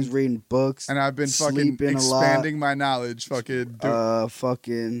games, reading books. And I've been fucking expanding my knowledge. Fucking, I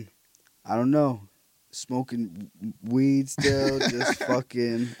don't know. Smoking weed still, just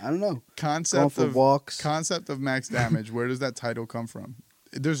fucking, I don't know. Going for walks. Concept of Max Damage, where does that title come from?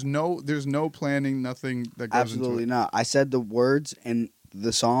 There's no planning, nothing that goes Absolutely into it. Not. I said the words in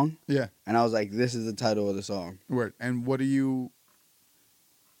the song. Yeah. And I was like, this is the title of the song. Word. And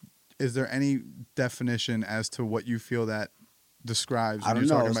is there any definition as to what you feel that describes when you're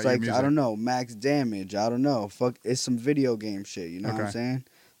talking about your music? I don't know. Max Damage. I don't know. Fuck, it's some video game shit. You know what I'm saying?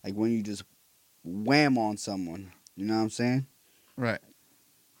 Like when you just wham on someone. You know what I'm saying? Right.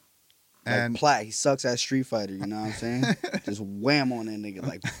 Like Platt, he sucks at Street Fighter, you know what I'm saying? Just wham on that nigga,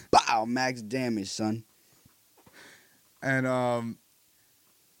 like, bow, Max Damage, son. And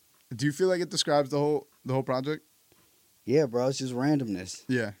do you feel like it describes the whole project? Yeah, bro, it's just randomness.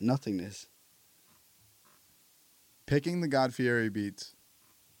 Yeah. Nothingness. Picking the God Fieri beats,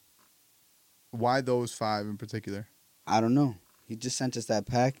 why those 5 in particular? I don't know. He just sent us that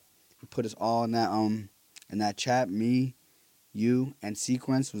pack. He put us all in that chat, me, you, and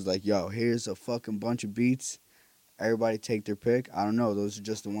Sequence was like, yo, here's a fucking bunch of beats. Everybody take their pick. I don't know. Those are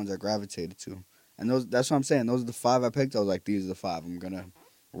just the ones I gravitated to. And that's what I'm saying. Those are the 5 I picked. I was like, these are the 5. I'm gonna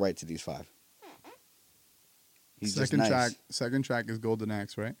write to these 5. He's second just nice. Second track is Golden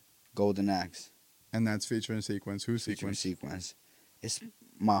Axe, right? Golden Axe. And that's featuring Sequence. Who's Featuring Sequence? Sequence. It's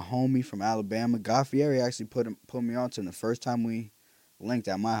my homie from Alabama. God Fieri actually put me on to him the first time we linked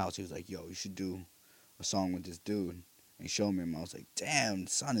at my house. He was like, yo, you should do a song with this dude. And he showed me him. I was like, damn,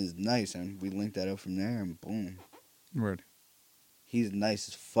 the son is nice. And we linked that up from there, and boom. Word. He's nice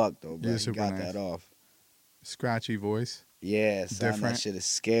as fuck, though, bro. He got nice. that off. Scratchy voice. Yeah, son, different. That shit is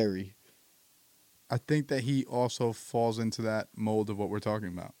scary. I think that he also falls into that mold of what we're talking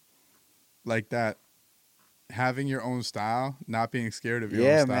about. Like that, having your own style, not being scared of your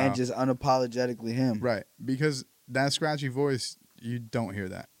own style. Yeah, man, just unapologetically him. Right, because that scratchy voice, you don't hear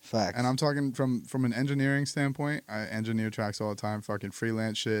that. Facts. And I'm talking from an engineering standpoint. I engineer tracks all the time, fucking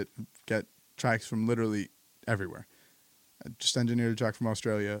freelance shit, get tracks from literally everywhere. I just engineered a track from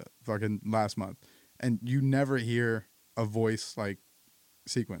Australia fucking last month. And you never hear a voice like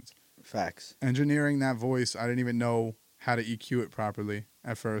Sequence. Facts. Engineering that voice, I didn't even know how to EQ it properly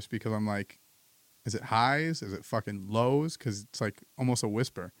at first because I'm like, is it highs? Is it fucking lows? Because it's like almost a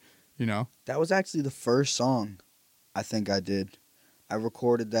whisper, you know? That was actually the first song I think I did. I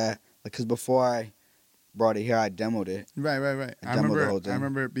recorded that because before I brought it here, I demoed it. Right. I demoed the whole thing. I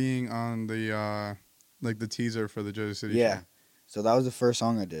remember it being on the like the teaser for the Jersey City. Yeah. Show. So that was the first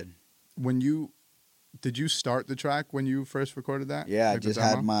song I did. Did you start the track when you first recorded that? Yeah, like I just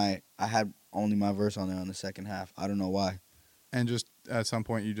had only my verse on there on the second half. I don't know why. And just at some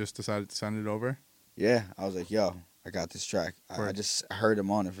point you just decided to send it over? Yeah, I was like, yo, I got this track. I just heard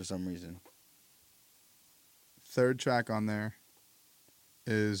him on it for some reason. Third track on there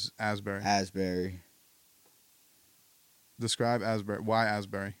is Asbury. Asbury. Describe Asbury. Why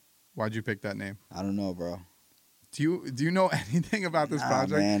Asbury? Why'd you pick that name? I don't know, bro. Do you know anything about this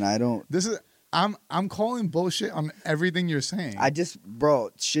project? Man, I don't. I'm calling bullshit on everything you're saying.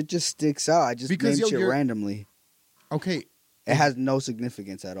 Shit just sticks out. I just name shit randomly. Okay. It has no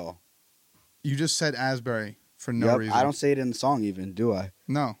significance at all. You just said Asbury for no reason. I don't say it in the song even, do I?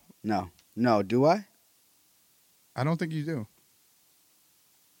 No. No, do I? I don't think you do.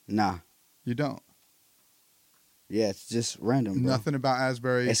 Nah. You don't. Yeah, it's just random, bro. Nothing about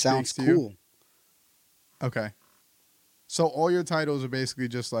Asbury. It sounds cool. You? Okay. So all your titles are basically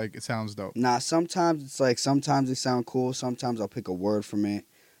just like, it sounds dope. Nah, sometimes it's like, sometimes they sound cool. Sometimes I'll pick a word from it.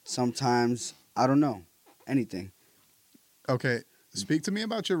 Sometimes, I don't know. Anything. Okay. Speak to me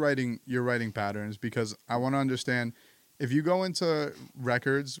about your writing patterns, because I want to understand, if you go into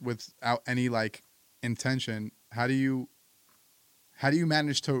records without any like intention, how do you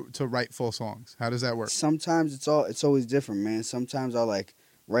manage to write full songs? How does that work? Sometimes it's always different, man. Sometimes I'll like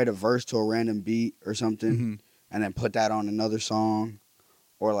write a verse to a random beat or something. Mm-hmm. And then put that on another song,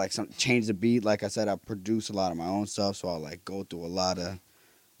 or like change the beat. Like I said, I produce a lot of my own stuff, so I'll like go through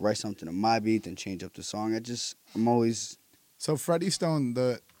write something to my beat, then change up the song. I'm always. So Freddy Stone,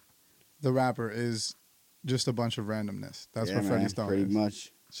 the rapper, is just a bunch of randomness. That's what Freddy Stone pretty is.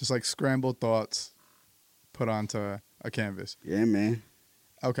 Much. It's just like scrambled thoughts put onto a canvas. Yeah, man.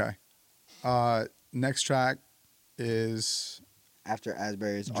 Okay. Next track is after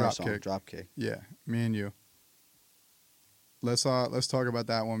Asbury's our song, Dropkick. Yeah, me and you. Let's talk about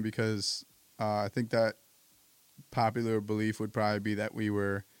that one, because I think that popular belief would probably be that we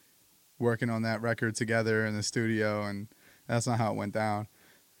were working on that record together in the studio, and that's not how it went down.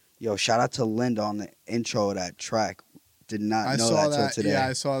 Yo, shout out to Linda on the intro of that track. Did not know that till today. Yeah,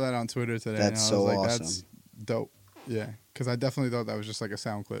 I saw that on Twitter today. That's and I was so like, awesome. That's dope. Yeah, because I definitely thought that was just like a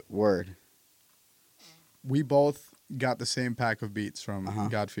sound clip. Word. We both got the same pack of beats from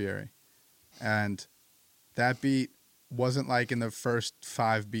God Fieri, and that beat wasn't like in the first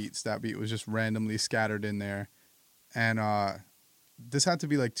 5 beats. That beat was just randomly scattered in there. And this had to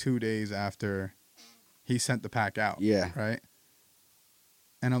be like 2 days after he sent the pack out. Yeah. Right?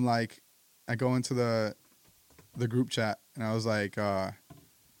 And I'm like, I go into the group chat, and I was like, yo,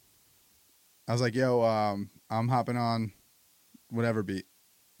 I'm hopping on whatever beat.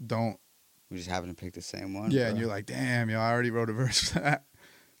 We just happen to pick the same one. Yeah, bro. and you're like, damn, yo, I already wrote a verse for that.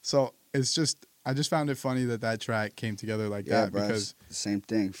 So it's just, I just found it funny that track came together like that. Bro, because it's the same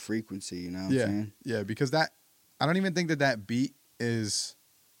thing, frequency, you know what I'm saying? Yeah, because I don't even think that beat is,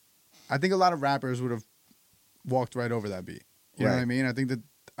 I think a lot of rappers would have walked right over that beat. You know what I mean? I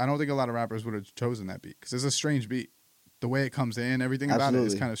don't think a lot of rappers would have chosen that beat, because it's a strange beat. The way it comes in, everything about it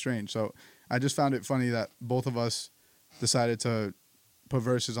is kind of strange. So I just found it funny that both of us decided to put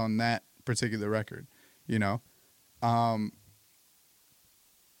verses on that particular record, you know?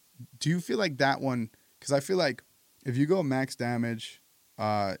 Do you feel like that one, because I feel like if you go Max Damage,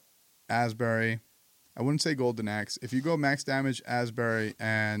 Asbury, I wouldn't say Golden Axe. If you go Max Damage, Asbury,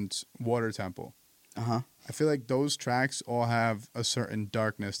 and Water Temple, I feel like those tracks all have a certain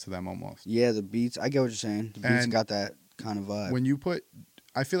darkness to them almost. Yeah, the beats. I get what you're saying. The beats got that kind of vibe. When you put,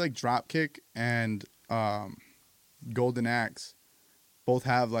 I feel like Dropkick and Golden Axe both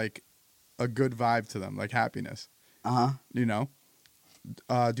have like a good vibe to them, like happiness. You know?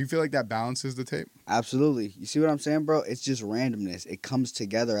 Do you feel like that balances the tape? Absolutely. You see what I'm saying, bro? It's just randomness. It comes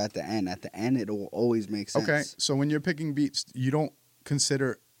together at the end. At the end, it will always make sense. Okay, so when you're picking beats, you don't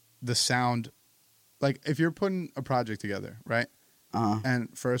consider the sound. Like, if you're putting a project together, right? And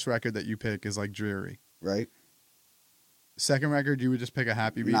first record that you pick is like dreary. Right. Second record, you would just pick a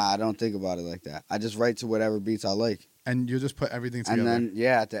happy beat? Nah, I don't think about it like that. I just write to whatever beats I like. And you just put everything together. And then,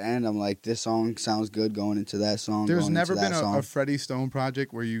 at the end, I'm like, this song sounds good going into that song. There's never been a Freddie Stone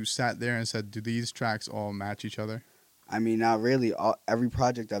project where you sat there and said, do these tracks all match each other? I mean, not really. Every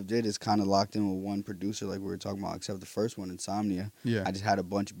project I've did is kind of locked in with one producer, like we were talking about, except the first one, Insomnia. Yeah. I just had a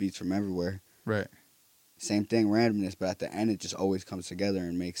bunch of beats from everywhere. Right. Same thing, randomness, but at the end, it just always comes together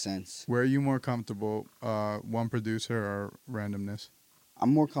and makes sense. Where are you more comfortable, one producer or randomness?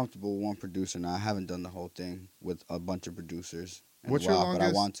 I'm more comfortable with one producer now. I haven't done the whole thing with a bunch of producers. What's your longest? But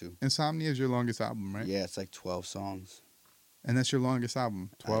I want to. Insomnia is your longest album, right? Yeah, it's like 12 songs. And that's your longest album,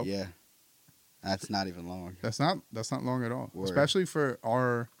 12? Yeah. That's not even long. That's not long at all. Word. Especially for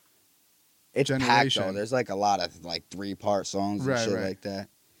our it's generation. Packed, though. There's like a lot of like 3-part songs and shit like that.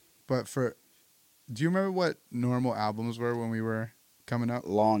 But do you remember what normal albums were when we were coming up?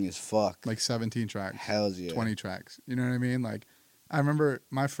 Long as fuck. Like 17 tracks. Hells yeah. 20 tracks. You know what I mean? Like, I remember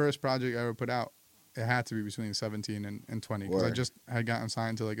my first project I ever put out, it had to be between 17 and 20. Because I just had gotten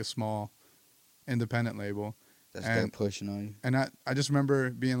signed to like a small independent label. That's good pushing on you. And I just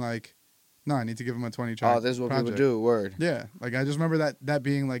remember being like, no, I need to give him a 20 track. Oh, this is what people do, word. Yeah. Like, I just remember that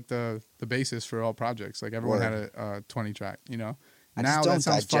being like the basis for all projects. Like, everyone had a 20 track, you know? I now just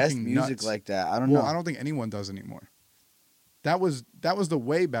don't digest fucking music nuts. like that. I don't know. I don't think anyone does anymore. That was the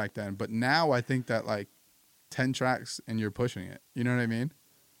way back then. But now I think that like 10 tracks and you're pushing it. You know what I mean?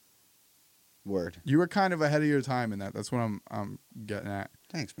 Word. You were kind of ahead of your time in that. That's what I'm getting at.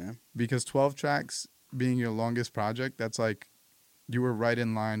 Thanks, man. Because 12 tracks being your longest project, that's like you were right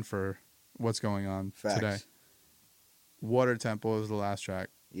in line for what's going on today. Water Temple is the last track.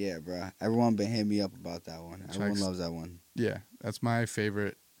 Yeah, bro. Everyone been hitting me up about that one. Everyone loves that one. Yeah, that's my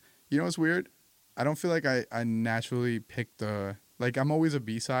favorite. You know what's weird? I don't feel like I naturally pick like, I'm always a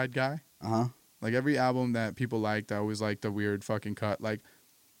B-side guy. Like, every album that people liked, I always like the weird fucking cut. Like,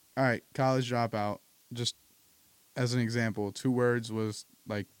 all right, College Dropout, just as an example, 2 Words was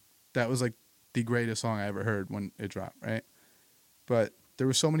like, that was like the greatest song I ever heard when it dropped, right? But there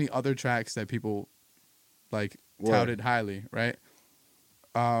were so many other tracks that people like touted highly, right?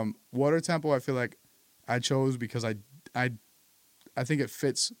 Water Temple, I feel like I chose because I think it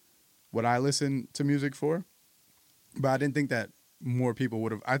fits what I listen to music for, but I didn't think that more people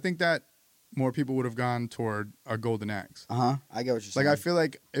would have. I think that more people would have gone toward a Golden Axe. I get what you're saying. Like, I feel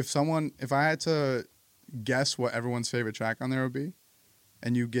like if I had to guess what everyone's favorite track on there would be,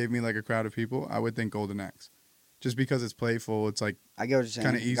 and you gave me like a crowd of people, I would think Golden Axe, just because it's playful. It's like, I get what you're saying.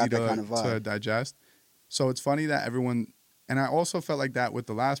 Kind of easy to digest. So it's funny that everyone, and I also felt like that with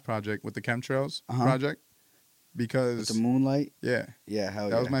the last project, with the Chemtrails project, because with the Moonlight. Yeah, hell yeah.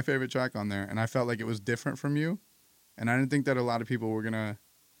 That was my favorite track on there, and I felt like it was different from you, and I didn't think that a lot of people were gonna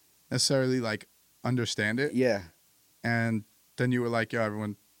necessarily like understand it. Yeah. And then you were like, yo,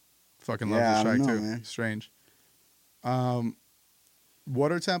 everyone fucking loves this track too. Man. Strange.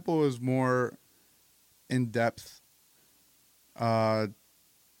 Water Temple is more in depth. Not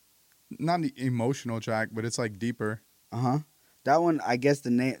an emotional track, but it's like deeper. That one, I guess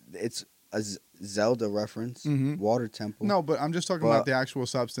the name, it's a Zelda reference. Water Temple. No, but I'm just talking about the actual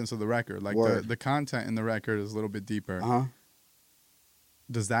substance of the record. Like the content in the record is a little bit deeper.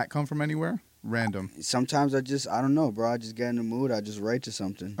 Does that come from anywhere? Random. Sometimes I don't know, bro. I just get in the mood. I just write to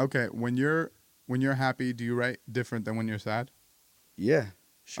something. Okay, when you're happy, do you write different than when you're sad? Yeah,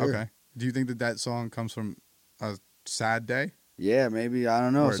 sure. Okay. Do you think that song comes from a sad day? Yeah, maybe. I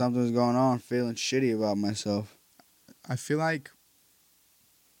don't know. Word. Something's going on. Feeling shitty about myself. I feel like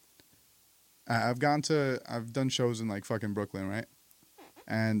I've done shows in like fucking Brooklyn, right?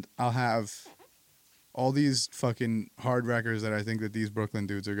 And I'll have all these fucking hard records that I think that these Brooklyn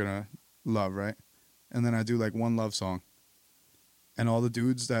dudes are gonna love, right? And then I do like one love song, and all the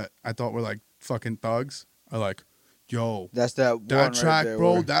dudes that I thought were like fucking thugs are like, yo, that's that track, right there,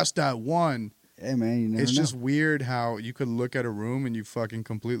 bro. That's that one. Hey man, you never it's know. just weird how you could look at a room and you fucking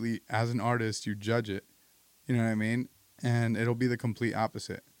completely, as an artist, you judge it. You know what I mean? And it'll be the complete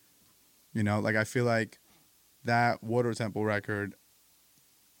opposite. You know, like I feel like that Water Temple record,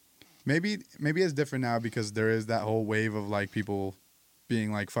 maybe it's different now because there is that whole wave of like people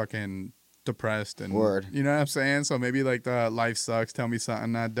being like fucking depressed and Word. You know what I'm saying? So maybe like the life sucks, tell me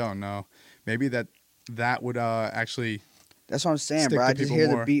something I don't know. Maybe that would actually. That's what I'm saying, bro. I just hear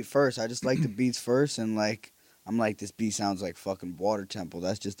the beat first. I just like the beats first, and like I'm like, this beat sounds like fucking Water Temple.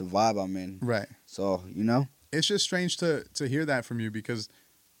 That's just the vibe I'm in. Right. So, you know? It's just strange to hear that from you because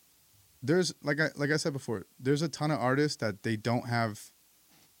there's like I said before, there's a ton of artists that they don't have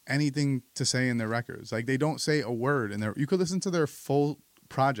anything to say in their records. Like they don't say a word in their. You could listen to their full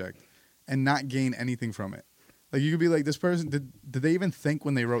project and not gain anything from it. Like you could be like, this person did they even think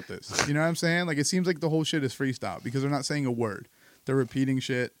when they wrote this? You know what I'm saying? Like it seems like the whole shit is freestyle because they're not saying a word. They're repeating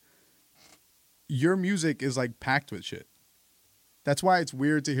shit. Your music is like packed with shit. That's why it's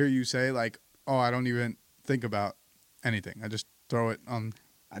weird to hear you say like, "Oh, I don't even think about anything. I just throw it on."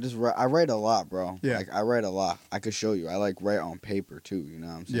 I write a lot, bro. Yeah. Like I write a lot. I could show you. I like write on paper too. You know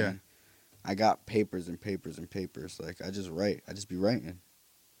what I'm saying? Yeah. I got papers and papers and papers. Like I just write. I just be writing.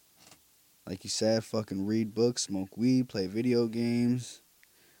 Like you said, fucking read books, smoke weed, play video games,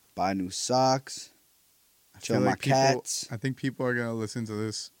 buy new socks, chill my cats. I think people are gonna listen to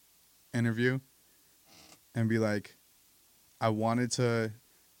this interview and be like, I wanted to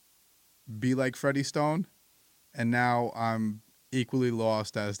be like Freddy Stone, and now I'm equally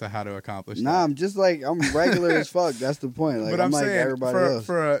lost as to how to accomplish that. Nah, I'm just like, I'm regular as fuck. That's the point. Like, but I'm like saying, everybody else.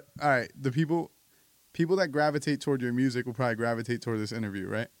 all right, the people that gravitate toward your music will probably gravitate toward this interview,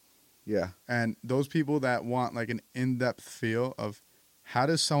 right? Yeah. And those people that want like an in-depth feel of how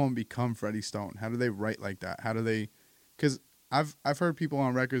does someone become Freddy Stone? How do they write like that? How do they? Because I've heard people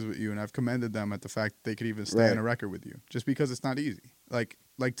on records with you, and I've commended them at the fact that they could even stay on a record with you, just because it's not easy. Like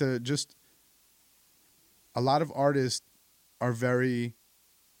to just. A lot of artists are very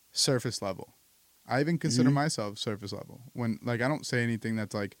surface level. I even consider myself surface level. When like I don't say anything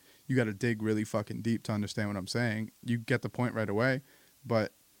that's like you got to dig really fucking deep to understand what I'm saying. You get the point right away,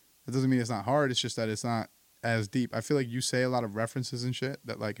 but that doesn't mean it's not hard. It's just that it's not as deep. I feel like you say a lot of references and shit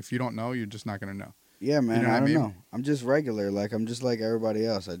that like if you don't know, you're just not gonna know. Yeah, man. You know I don't mean? know. I'm just regular. Like I'm just like everybody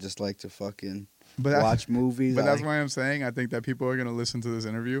else. I just like to fucking watch movies. But that's why I'm saying I think that people are gonna listen to this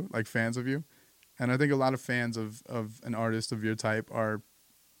interview, like fans of you. And I think a lot of fans of an artist of your type are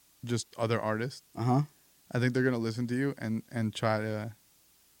just other artists. Uh-huh. I think they're going to listen to you and try to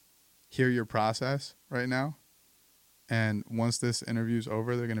hear your process right now. And once this interview's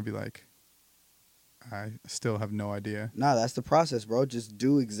over, they're going to be like, I still have no idea. Nah, that's the process, bro. Just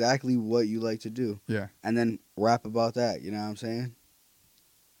do exactly what you like to do. Yeah. And then rap about that. You know what I'm saying?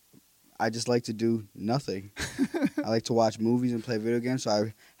 I just like to do nothing. I like to watch movies and play video games, so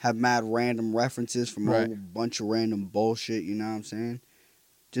I have mad random references from a whole bunch of random bullshit, you know what I'm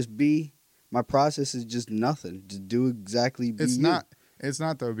saying? My process is just nothing. Just do exactly It's not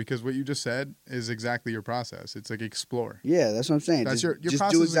though, because what you just said is exactly your process. It's like explore. Yeah, that's what I'm saying. That's just your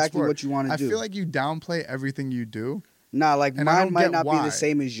process do exactly what you want to do. I feel like you downplay everything you do. Nah, like mine might not be the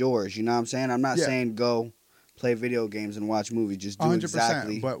same as yours, you know what I'm saying? I'm not saying go play video games and watch movies. Just do 100%,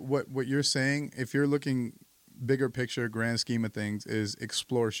 exactly. But what you're saying, if you're looking bigger picture, grand scheme of things, is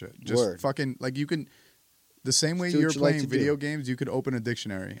explore shit. Just fucking like you can. The same way you're playing video games, you could open a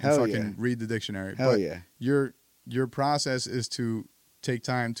dictionary and fucking read the dictionary. Hell yeah. Your process is to take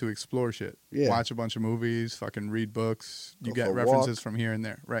time to explore shit. Yeah. Watch a bunch of movies, fucking read books. You get references from here and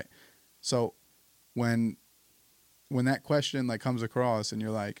there, right? So when that question like comes across and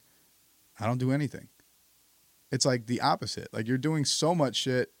you're like, I don't do anything. It's like the opposite. Like you're doing so much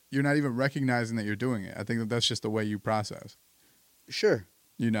shit, you're not even recognizing that you're doing it. I think that's just the way you process. Sure.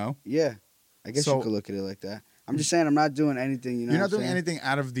 You know? Yeah. I guess you could look at it like that. I'm just saying I'm not doing anything, you know. You're not doing anything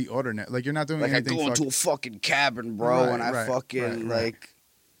out of the ordinary. Like you're not doing anything. Like I go into a fucking cabin, bro, and I fucking like,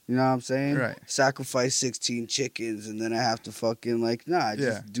 you know what I'm saying? Right. Sacrifice 16 chickens and then I have to fucking like, I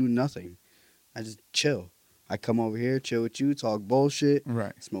just do nothing. I just chill. I come over here, chill with you, talk bullshit,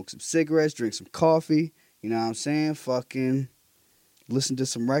 smoke some cigarettes, drink some coffee. You know what I'm saying? Fucking listen to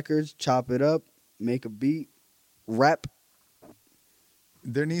some records, chop it up, make a beat, rap.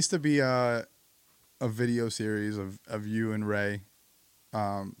 There needs to be a video series of you and Ray,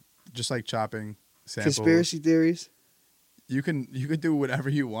 just like chopping samples. Conspiracy theories. You could do whatever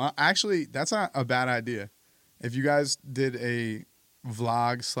you want. Actually, that's not a bad idea. If you guys did a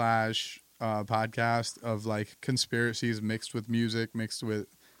vlog / podcast of like conspiracies mixed with music, mixed with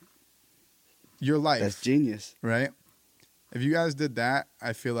your life. That's genius. Right? If you guys did that,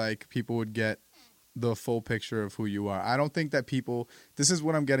 I feel like people would get the full picture of who you are. I don't think that people, this is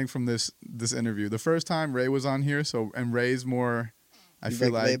what I'm getting from this interview. The first time Ray was on here, and Ray's more I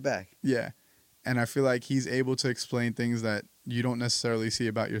feel like laid back. Yeah. And I feel like he's able to explain things that you don't necessarily see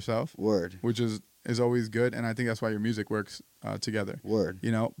about yourself. Word. Which is always good. And I think that's why your music works together. Word.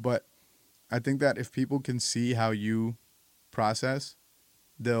 You know, but I think that if people can see how you process,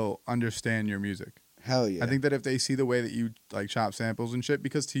 they'll understand your music. Hell yeah. I think that if they see the way that you like chop samples and shit,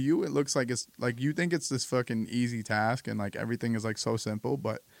 because to you it looks like it's like you think it's this fucking easy task and like everything is like so simple,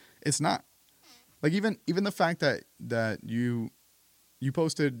 but it's not. Like even the fact that you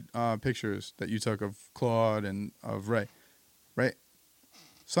posted pictures that you took of Claude and of Ray, right?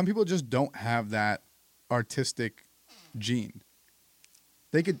 Some people just don't have that artistic gene.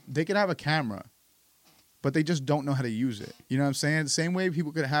 They could have a camera, but they just don't know how to use it. You know what I'm saying? The same way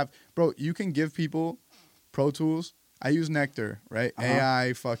people could have, bro, you can give people Pro Tools. I use Nectar, right?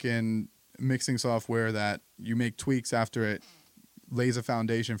 AI fucking mixing software that you make tweaks after it lays a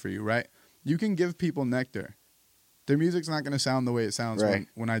foundation for you, right? You can give people Nectar. Their music's not going to sound the way it sounds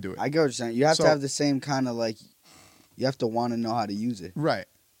when I do it. I get what you're saying. You have to have the same kind of like, you have to want to know how to use it. Right.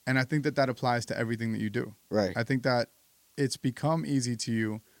 And I think that applies to everything that you do. Right. I think that it's become easy to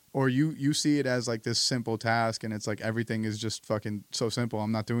you, or you see it as like this simple task and it's like everything is just fucking so simple.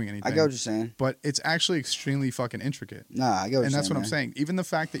 I'm not doing anything. I get what you're saying. But it's actually extremely fucking intricate. Nah, I get what you're saying. And that's what I'm saying. Even the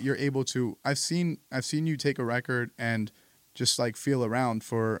fact that you're able to, I've seen you take a record and just like feel around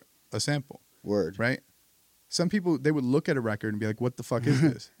for a sample. Word. Right? Some people, they would look at a record and be like, what the fuck is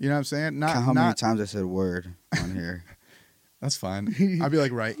this? You know what I'm saying? Count how many times I said word on here. That's fine. I'd be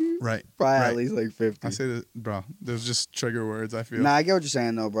like, right. Probably at least like 50. I say that, bro, there's just trigger words, I feel. Nah, I get what you're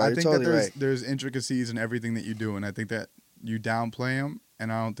saying, though, bro. I you're think totally that there's intricacies in everything that you do, and I think that you downplay them,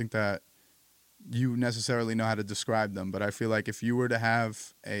 and I don't think that you necessarily know how to describe them. But I feel like if you were to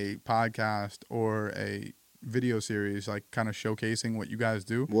have a podcast or a video series, like kind of showcasing what you guys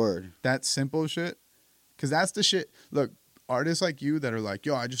do, that simple shit, because that's the shit. Look, artists like you that are like,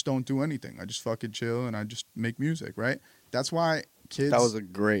 yo, I just don't do anything. I just fucking chill and I just make music, right? That's why kids... That was a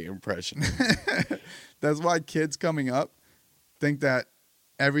great impression. That's why kids coming up think that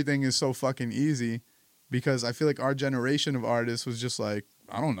everything is so fucking easy, because I feel like our generation of artists was just like,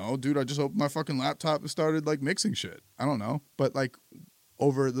 I don't know, dude, I just opened my fucking laptop and started like mixing shit. I don't know. But like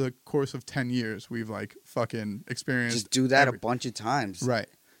over the course of 10 years, we've like fucking experienced... Just do that a bunch of times. Right.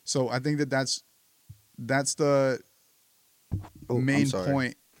 So I think that's the main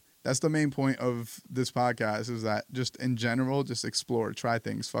point. That's the main point of this podcast, is that just in general, just explore, try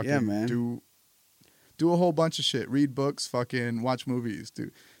things, fucking do a whole bunch of shit, read books, fucking watch movies,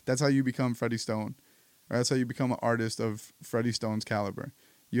 dude. That's how you become Freddie Stone. Or that's how you become an artist of Freddie Stone's caliber.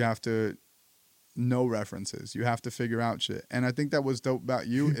 You have to know references. You have to figure out shit. And I think that what's dope about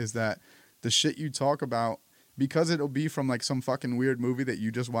you is that the shit you talk about, because it'll be from like some fucking weird movie that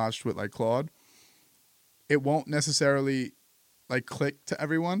you just watched with like Claude, it won't necessarily like click to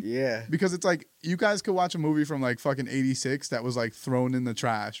everyone. Yeah. Because it's like, you guys could watch a movie from like fucking 86 that was like thrown in the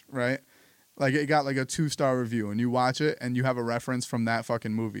trash, right? Like it got like a 2-star review, and you watch it and you have a reference from that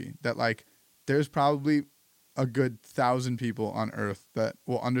fucking movie that like, there's probably a good 1,000 people on earth that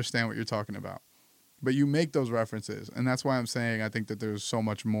will understand what you're talking about. But you make those references, and that's why I'm saying I think that there's so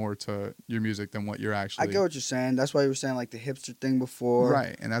much more to your music than what you're actually... I get what you're saying. That's why you were saying like the hipster thing before.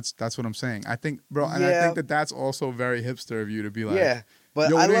 Right, and that's what I'm saying. I think, bro, and I think that that's also very hipster of you to be like, yeah,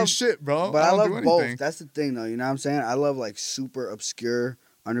 but yo, I love shit, bro. But I love do both. That's the thing, though. You know what I'm saying? I love like super obscure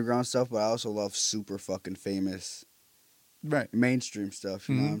underground stuff, but I also love super fucking famous, mainstream stuff.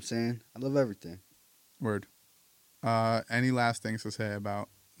 You know what I'm saying? I love everything. Word. Any last things to say about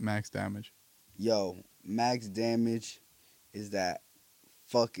Max Damage? Yo, Max Damage is that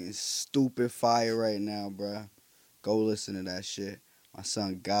fucking stupid fire right now, bruh. Go listen to that shit. My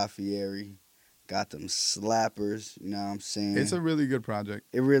son Gaffieri got them slappers, you know what I'm saying? It's a really good project.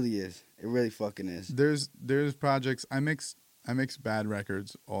 It really is. It really fucking is. There's projects. I mix bad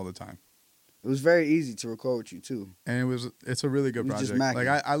records all the time. It was very easy to record with you too. And it's a really good project. Like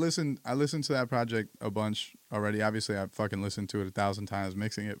I listened to that project a bunch already. Obviously I fucking listened to it 1,000 times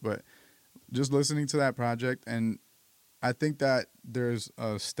mixing it, but just listening to that project, and I think that there's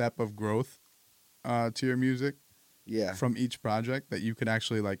a step of growth to your music from each project that you could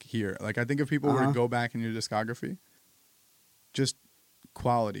actually like hear. Like I think if people were to go back in your discography, just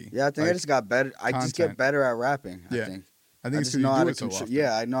quality. Yeah, I think I just got better. I just get better at rapping, I think. I think it's because you do it so often.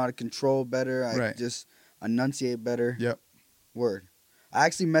 Yeah, I know how to control better. I just enunciate better. Yep. Word. I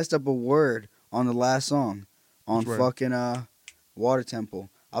actually messed up a word on the last song on fucking Water Temple.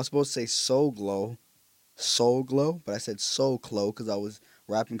 I was supposed to say Soul Glow, but I said Soul Clo because I was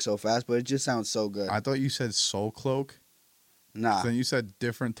rapping so fast, but it just sounds so good. I thought you said Soul Cloak. Nah. Then you said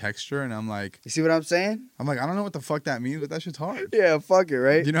different texture, and I'm like, you see what I'm saying? I don't know what the fuck that means, but that shit's hard. Yeah, fuck it,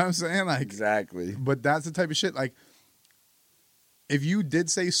 right? You know what I'm saying? Like, exactly. But that's the type of shit. Like, if you did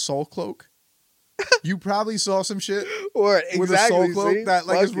say Soul Cloak, you probably saw some shit with a Soul Cloak that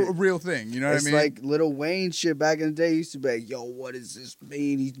like is a real thing. You know what I mean? It's like Lil Wayne shit back in the day. He used to be like, yo, what does this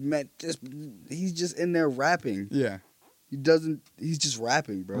mean? He meant this. He's just in there rapping. Yeah. He's just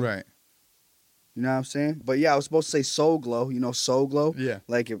rapping, bro. Right. You know what I'm saying? But yeah, I was supposed to say Soul Glow. You know Soul Glow? Yeah.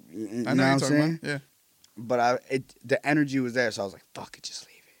 Like, you know what I know I'm saying? about. Yeah. But the energy was there, so I was like, fuck it, just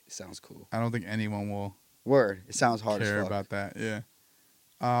leave it. It sounds cool. I don't think anyone will Word. It sounds hard as fuck. Care about that, yeah.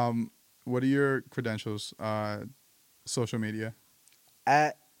 What are your credentials? Social media?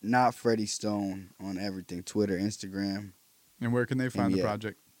 At Not Freddy Stone on everything. Twitter, Instagram. And where can they find the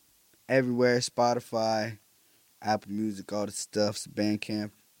project? Everywhere. Spotify, Apple Music, all the stuff.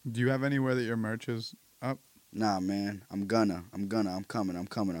 Bandcamp. Do you have anywhere that your merch is up? Nah, man. I'm coming. I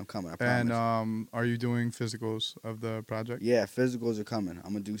promise. And are you doing physicals of the project? Yeah, physicals are coming.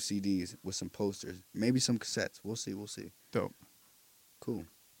 I'm going to do CDs with some posters. Maybe some cassettes. We'll see. Dope. Cool.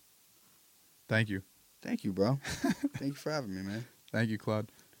 Thank you. Thank you, bro. Thank you for having me, man. Thank you,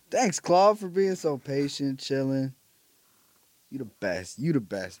 Claude. Thanks, Claude, for being so patient, chilling. You the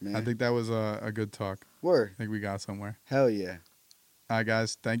best, man. I think that was a good talk. Word. I think we got somewhere. Hell yeah. All right,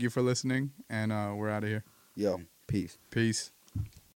 guys. Thank you for listening, and we're out of here. Yo, peace. Peace.